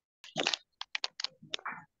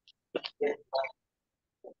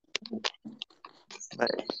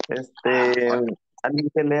 ¿Alguien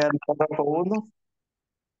que lea el párrafo 1?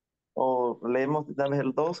 ¿O leemos una vez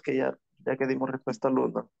el 2, que ya que dimos respuesta al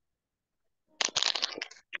 1?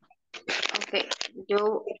 Ok,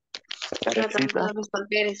 yo tratando de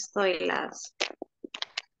resolver estoy las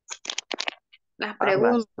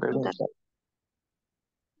preguntas.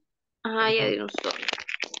 Ajá, ya di un solo.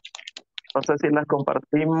 No sé si las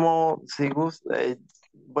compartimos, si gusta.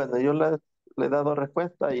 Bueno, yo le he dado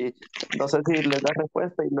respuesta y no sé si le da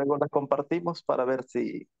respuesta y luego las compartimos para ver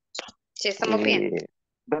si... Sí, estamos bien.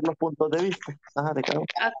 Ver los puntos de vista. Ajá, de cada uno.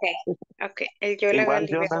 Ok. Yo le voy a Igual,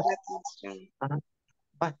 liberar Jonas. la atención. Ajá.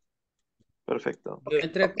 Bye. Perfecto. Yo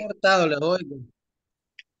entré cortado, le oigo.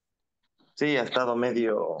 Sí, ha estado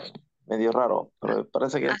medio raro, pero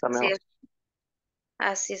parece que ya está mejor.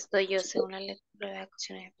 Así estoy yo, según la lectura de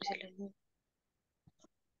acciones especiales.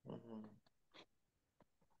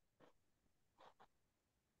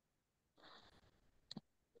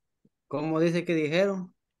 ¿Cómo dice que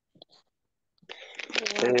dijeron?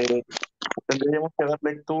 Tendríamos que dar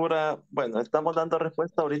lectura. Bueno, estamos dando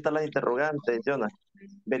respuesta ahorita a las interrogantes, Jonas.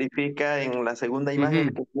 Verifica en la segunda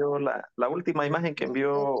imagen que envió, la última imagen que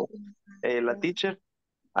envió la teacher.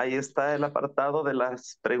 Ahí está el apartado de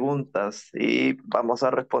las preguntas y vamos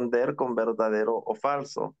a responder con verdadero o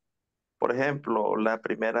falso. Por ejemplo, la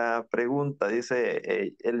primera pregunta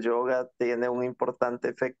dice, ¿el yoga tiene un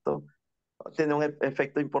efecto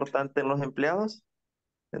importante en los empleados?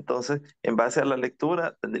 Entonces, en base a la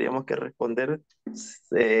lectura, tendríamos que responder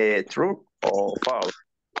true o false.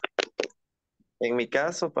 En mi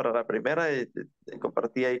caso, para la primera,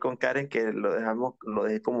 compartí ahí con Karen que lo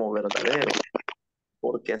dejé como verdadero,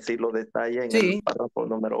 porque así lo detalla en el Sí. párrafo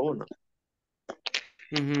número 1.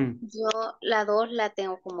 Yo la 2 la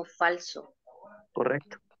tengo como falso.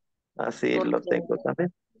 Correcto. Así lo Porque, tengo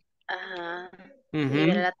también. ajá, Ujú.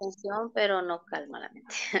 libera la atención, pero no calma la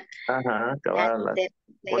mente. Ajá, La cabal. Pone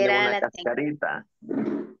tercera una la tengo, cascarita.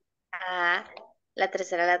 la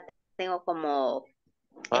tercera la tengo como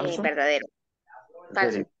 ¿Falso? verdadero.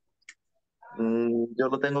 Very- Falso. Yo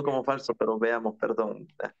lo tengo como falso, pero veamos, perdón.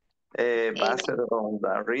 Based on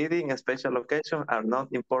the reading, special location are not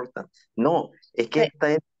important. No, es que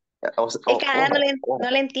esta es... Es que ojo,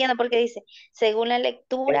 no le entiendo porque dice, según la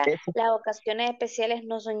lectura, eso, las ocasiones especiales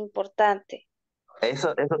no son importantes.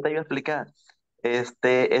 eso te iba a explicar.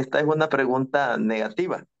 Esta es una pregunta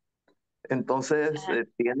negativa. Entonces, Ajá.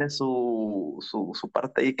 tiene su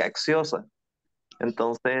parte ahí capciosa.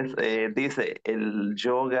 Entonces, dice, el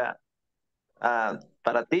yoga,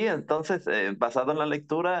 para ti, entonces, basado en la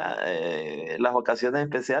lectura, las ocasiones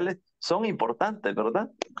especiales son importantes,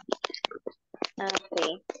 ¿verdad?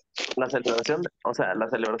 Sí. La celebración, o sea, la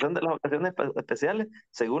celebración de las ocasiones especiales,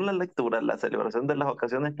 según la lectura, la celebración de las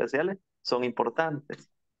ocasiones especiales son importantes.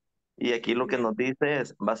 Y aquí lo que nos dice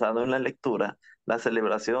es, basado en la lectura, la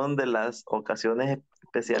celebración de las ocasiones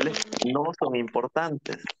especiales no son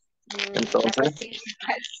importantes. Entonces,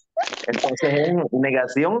 entonces es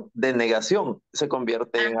negación de negación, se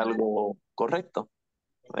convierte en algo correcto,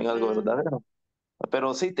 en algo verdadero.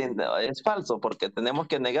 Pero sí, es falso, porque tenemos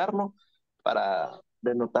que negarlo para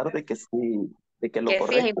denotar de que sí, de que lo Que sí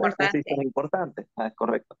es correcto es que sí importante. son importantes.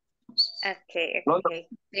 Correcto. Lo otro, Ok.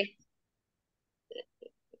 Sí.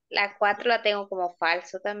 La 4 la tengo como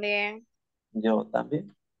falso también. yo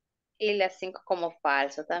también. Y la 5 como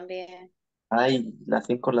falso también. Ay, la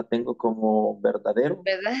 5 la tengo como verdadero.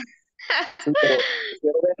 ¿Verdad? Sí, pero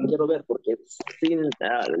quiero ver, porque sí,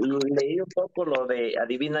 leí un poco lo de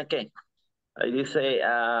adivina qué. Ahí dice,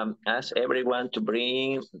 ask everyone to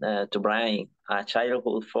bring a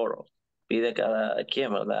childhood photo. Pide cada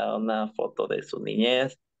quien, ¿verdad? Una foto de su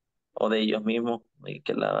niñez o de ellos mismos y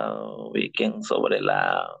que la ubiquen sobre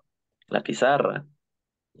la pizarra.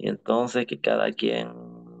 Y entonces que cada quien,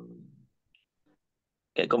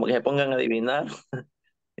 que como que se pongan a adivinar,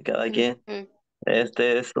 cada quien. Ujú.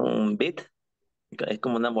 Este es un beat, es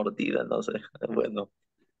como una mordida, no sé. Bueno,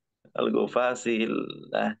 algo fácil.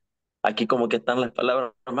 Aquí como que están las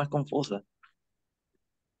palabras más confusas,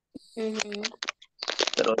 Ujú.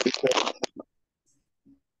 pero sí que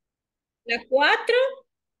La 4,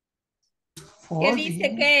 ¿qué False, dice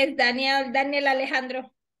dijimos. que es Daniel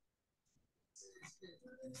Alejandro?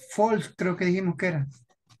 False, creo que dijimos que era.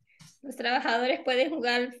 Los trabajadores pueden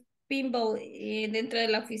jugar pinball dentro de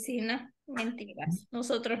la oficina. Mentiras,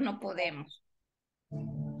 nosotros no podemos.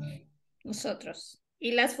 Nosotros.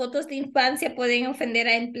 ¿Y las fotos de infancia pueden ofender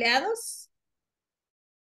a empleados?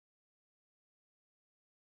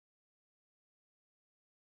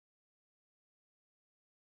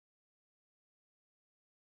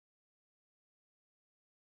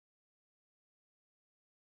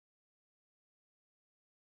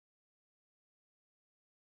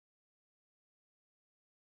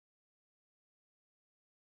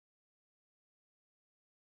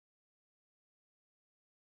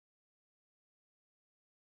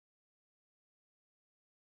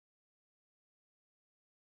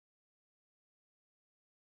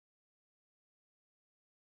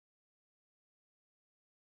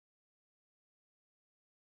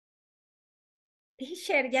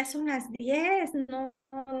 Teacher, ya son las 10.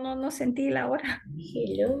 No sentí la hora.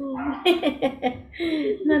 Hello.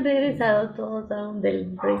 No han regresado todos aún del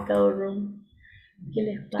breakout room. ¿Qué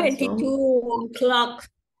les pasó? 22 o'clock.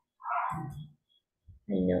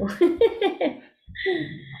 I know.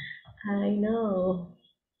 I know.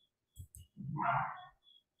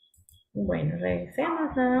 Bueno,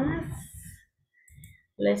 regresemos nada más.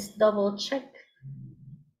 Let's double check.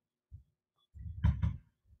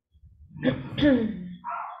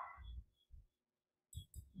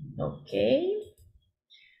 Okay.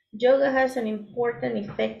 Yoga has an important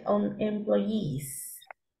effect on employees.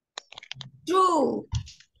 True.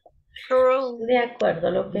 True. De acuerdo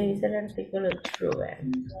a lo que dice el artículo true.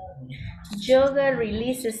 Yoga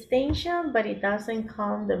releases tension, but it doesn't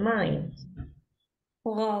calm the mind.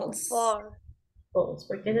 False. False,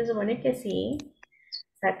 porque se supone que sí,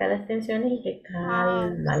 saca las tensiones y que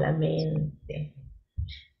calma la mente.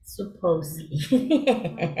 Supposedly.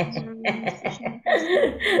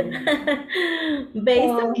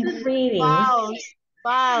 Based on the reading,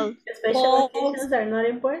 False. special False. occasions are not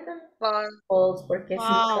important. False, porque sí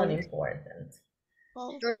son important. False. Porque sí son important. False.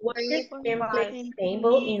 Workers can play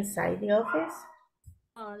paintball inside the office.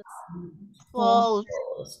 False. False.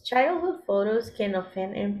 False. Childhood photos can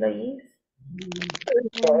offend employees.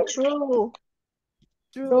 True.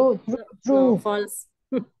 True, No, true. false.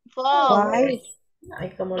 False. Why? Ay,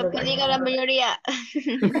 ¿cómo Lo lo que van diga a la mayoría.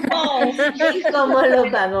 ¿Cómo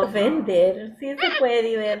los van a ofender? Sí se puede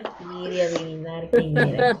divertir y adivinar quién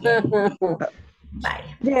era quién.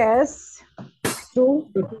 Vaya. Yes. True.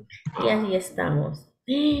 Y ahí estamos.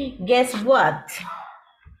 Guess what?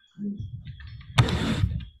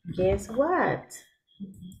 Guess what?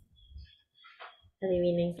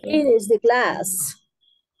 Adivinen It quién. is the class.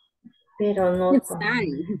 Pero no. It's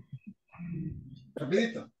time.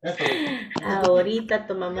 Ahorita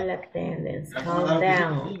tomamos la attendance. Calm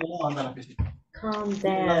down. Calm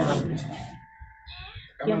down.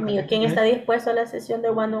 Dios mío, ¿quién está dispuesto a la sesión de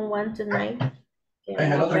one-on-one tonight? Que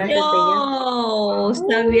vamos a ver desde ya. No,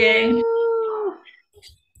 está bien.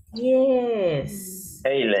 Yes.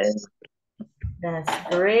 Helen. That's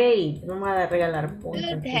great. Vamos a regalar puntos.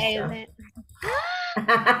 Good, Helen.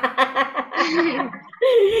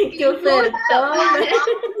 ¡Qué ofertón!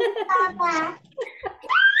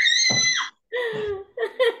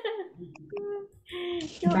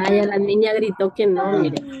 Vaya, la niña gritó que no,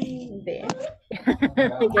 mire. Ve.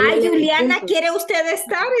 Ay, Juliana, ¿quiere usted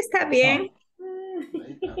estar? Está bien.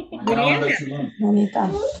 Juliana. Bonita.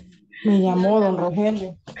 Me llamó don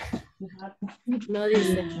Rogelio. No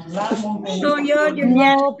dice. No, yo,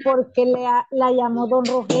 Juliana. No, porque la llamó don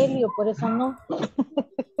Rogelio, por eso no.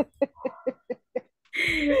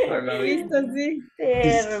 Listo, sí.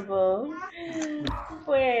 Terbo.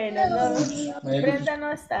 Bueno, no, Brenda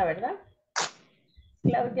no está, ¿verdad?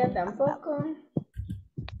 Claudia tampoco.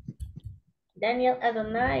 Daniel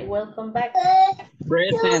Adonai, welcome back.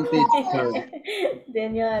 Present, teacher.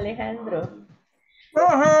 Daniel Alejandro.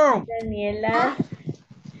 Uh-huh. Daniela.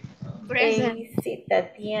 Present. Daisy,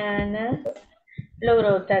 Tatiana.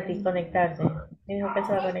 Logró Tati conectarse. Me dijo que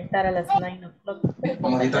se va a conectar a las 9 o'clock.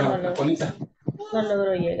 Vamos a quitar la colita. No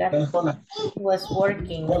logró llegar. Was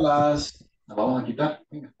working. Las vamos a quitar.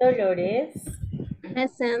 Dolores.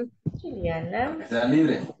 Present. Juliana. Queda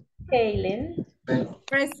libre. Helen.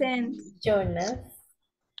 Present. Jonas.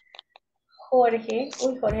 Jorge.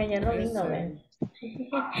 Uy, Jorge ya no vino, ¿ven?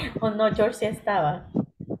 O no, George sí estaba.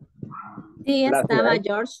 Sí, estaba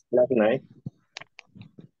George. Last night.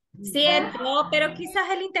 Sí entró, pero quizás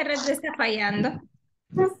el internet le está fallando.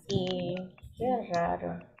 Sí, qué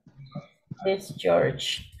raro. Es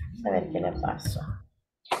George. A ver qué le pasó.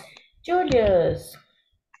 Julius.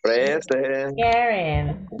 Present.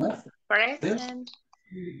 Karen. Present.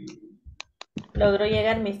 Logró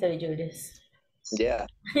llegar Mr. Julius. Yeah.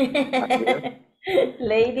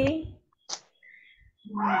 Lady.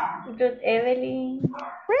 Ruth Evelyn.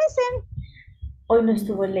 Present. Hoy no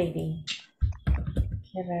estuvo Lady.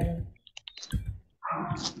 Qué raro.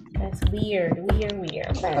 That's weird.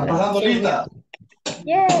 ¿Está pasando lista?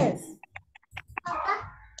 Yes.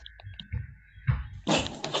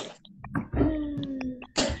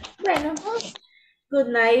 Bueno, good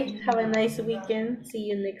night. Have a nice weekend. See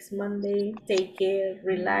you next Monday. Take care,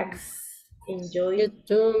 relax, enjoy. You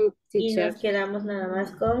too, Y teacher. nos quedamos nada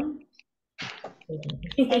más con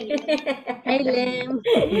Helen.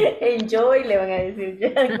 enjoy, le van a decir ya.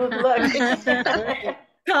 Good luck.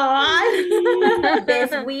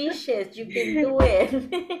 Best wishes. You can do it.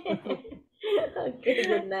 Okay,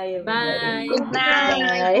 good night, everybody. Bye. Good night.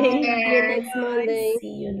 Bye. See you next Monday.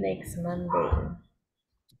 See you next Monday.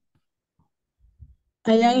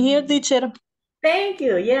 I am here, teacher. Thank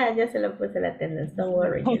you. Yeah, ya se lo puse la attendance. Don't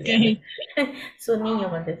worry. Okay. Juliana. Su niño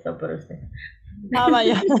contestó por usted. Ah,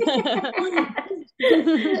 vaya.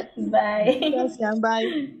 Bye. Gracias,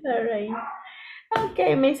 bye. All right.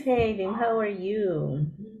 Okay, Miss Hayden, how are you?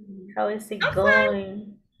 How is it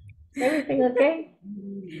going? Everything okay?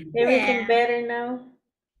 Everything Yeah. better now?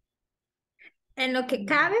 En lo que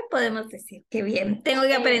cabe, podemos decir que bien. Tengo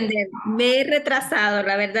que aprender. Me he retrasado,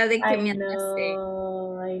 la verdad de que me atrasé.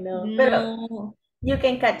 I know. Pero No. you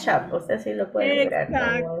can catch up, o sea, sí lo puede lograr.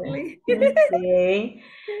 Exactly. Okay.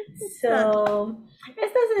 So,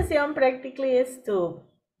 esta sesión practically is to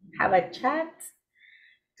have a chat,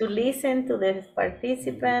 to listen to the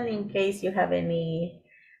participant in case you have any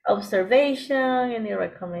observation, any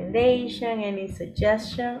recommendation, any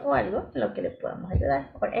suggestion o algo en lo que le podamos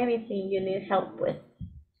ayudar, or anything you need help with.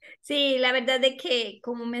 Sí, la verdad de que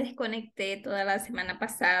como me desconecté toda la semana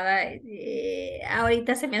pasada,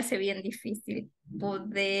 ahorita se me hace bien difícil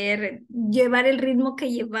poder llevar el ritmo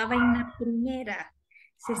que llevaba en la primera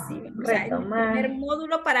sesión. O sea, el Retomar. primer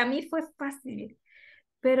módulo para mí fue fácil,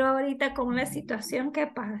 pero ahorita con la situación que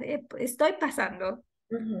estoy pasando,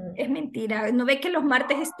 Ujú. es mentira. ¿No ve que los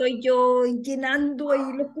martes estoy yo llenando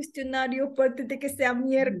ahí los cuestionarios antes de que sea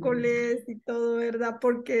miércoles y todo, ¿verdad?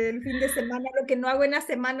 Porque el fin de semana, lo que no hago en la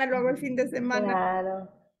semana, lo hago el fin de semana. Claro.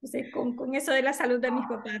 O sea, con eso de la salud de mis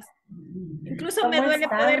papás. Incluso me ¿Cómo duele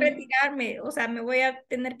poder están? retirarme, o sea, me voy a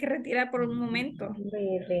tener que retirar por un momento.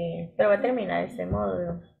 Really? Pero va a terminar ese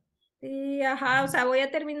módulo. Sí, ajá, o sea, voy a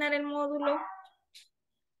terminar el módulo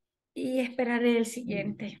y esperaré el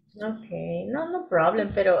siguiente. Ok, no, no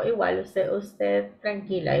problem, pero igual usted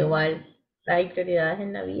tranquila, igual hay prioridades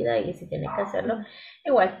en la vida y si tiene que hacerlo,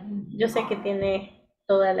 igual, yo sé que tiene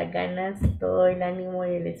todas las ganas, todo el ánimo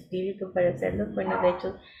y el espíritu para hacerlo. Bueno, de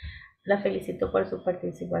hecho, la felicito por su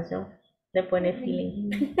participación, le pone feeling.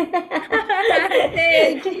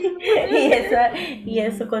 Thank you. Y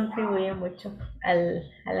eso contribuye mucho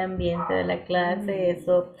al ambiente de la clase,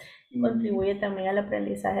 eso contribuye también al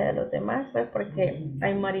aprendizaje de los demás, pues porque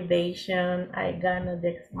hay motivation, hay ganas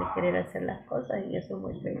de querer hacer las cosas y eso es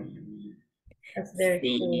muy bien. That's very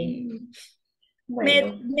cool. Sí.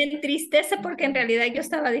 Bueno, Me entristece porque en realidad yo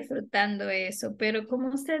estaba disfrutando eso, pero como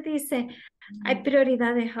usted dice, hay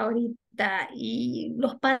prioridades ahorita y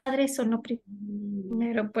los padres son lo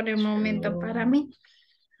primero por el momento para mí.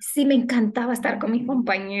 Sí, me encantaba estar con mis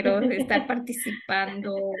compañeros, estar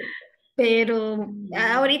participando, pero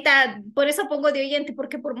ahorita por eso pongo de oyente,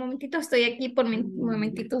 porque por momentitos estoy aquí, por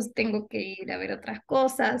momentitos tengo que ir a ver otras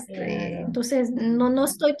cosas, claro, entonces no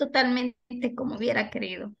estoy totalmente como hubiera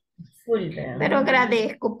querido. full down. Pero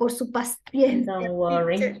agradezco por su paciencia, Don't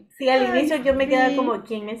worry. teacher. Sí, al Ay, inicio yo me quedaba sí. como,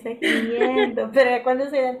 ¿quién me está escribiendo? Pero cuando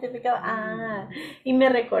se identificaba, y me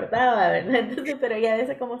recordaba, ¿verdad? Entonces, pero ya a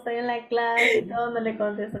veces como estoy en la clase y todo, no le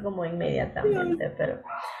contesto como inmediatamente, pero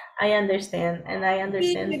I understand, and I Sí,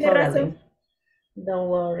 understand tiene totally. razón. Don't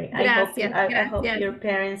worry. Gracias, I hope gracias. your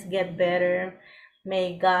parents get better.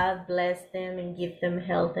 May God bless them and give them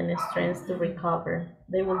health and strength to recover.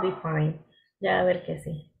 They will be fine. Ya a ver que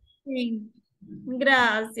sí. Sí,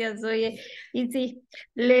 gracias, oye. Y sí,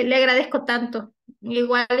 le agradezco tanto.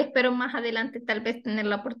 Igual espero más adelante tal vez tener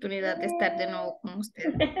la oportunidad de estar de nuevo con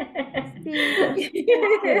ustedes. Sí.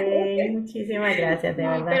 Ok, muchísimas gracias, de Sí,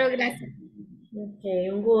 verdad. pero gracias. Ok,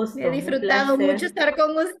 un gusto, He un disfrutado placer. mucho estar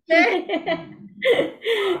con usted.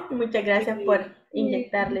 Muchas gracias por Sí.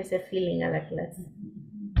 inyectarle ese feeling a la clase.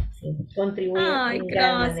 Sí, contribuye Ay, en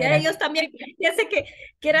gran gracias. manera. Ellos también, ya sé que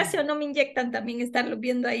quieras o no me inyectan también estarlos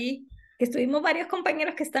viendo ahí. Que estuvimos varios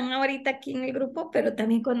compañeros que están ahorita aquí en el grupo, pero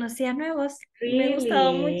también conocí a nuevos. Me ha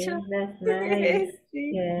gustado mucho. Really? That's nice.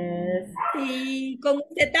 Sí. Yes. Sí, con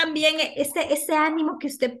usted también, ese ánimo que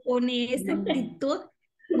usted pone, esa actitud,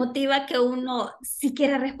 motiva que uno sí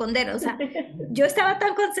quiera responder. O sea, yo estaba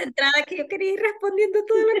tan concentrada que yo quería ir respondiendo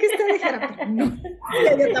todo lo que usted dijera, pero no,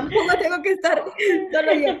 yo tampoco tengo que estar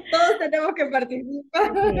solo yo, todos tenemos que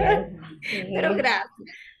participar. Sí. Pero gracias,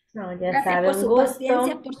 No, ya gracias sabe, por un su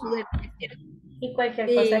paciencia, gusto. por su dedicación. Y cualquier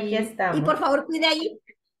cosa aquí Y por estamos. favor, cuide ahí.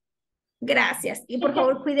 Gracias. Y por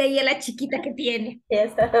favor, cuide ahí a la chiquita que tiene. Ya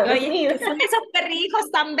está Oye, dormido. que son esos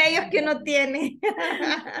perrijos tan bellos que uno tiene.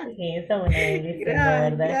 Sí, son una bendición, de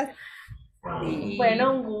verdad. Gracias. Sí. Sí.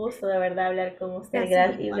 Bueno, un gusto de verdad hablar con usted.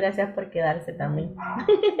 Gracias, Y igual. gracias por quedarse también.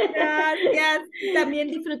 Gracias. También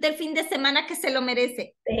disfrute el fin de semana que se lo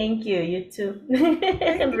merece. Thank you, you too.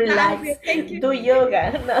 Gracias, Relax. thank you. Do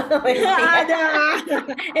yoga. No, mentira.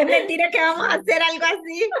 No, es mentira que vamos a hacer algo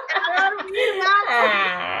así. A dormir,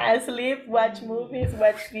 vamos. Sleep, watch movies,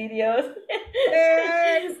 watch videos.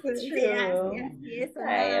 Sí, así, eso,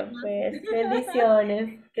 Ay, nada más. pues,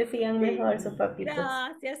 bendiciones. Que sigan mejor sus papitos.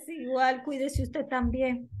 Gracias, igual, cuídese usted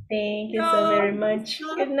también. Thank you so very much.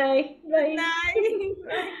 Good night. Bye. Good night.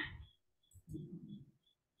 Bye.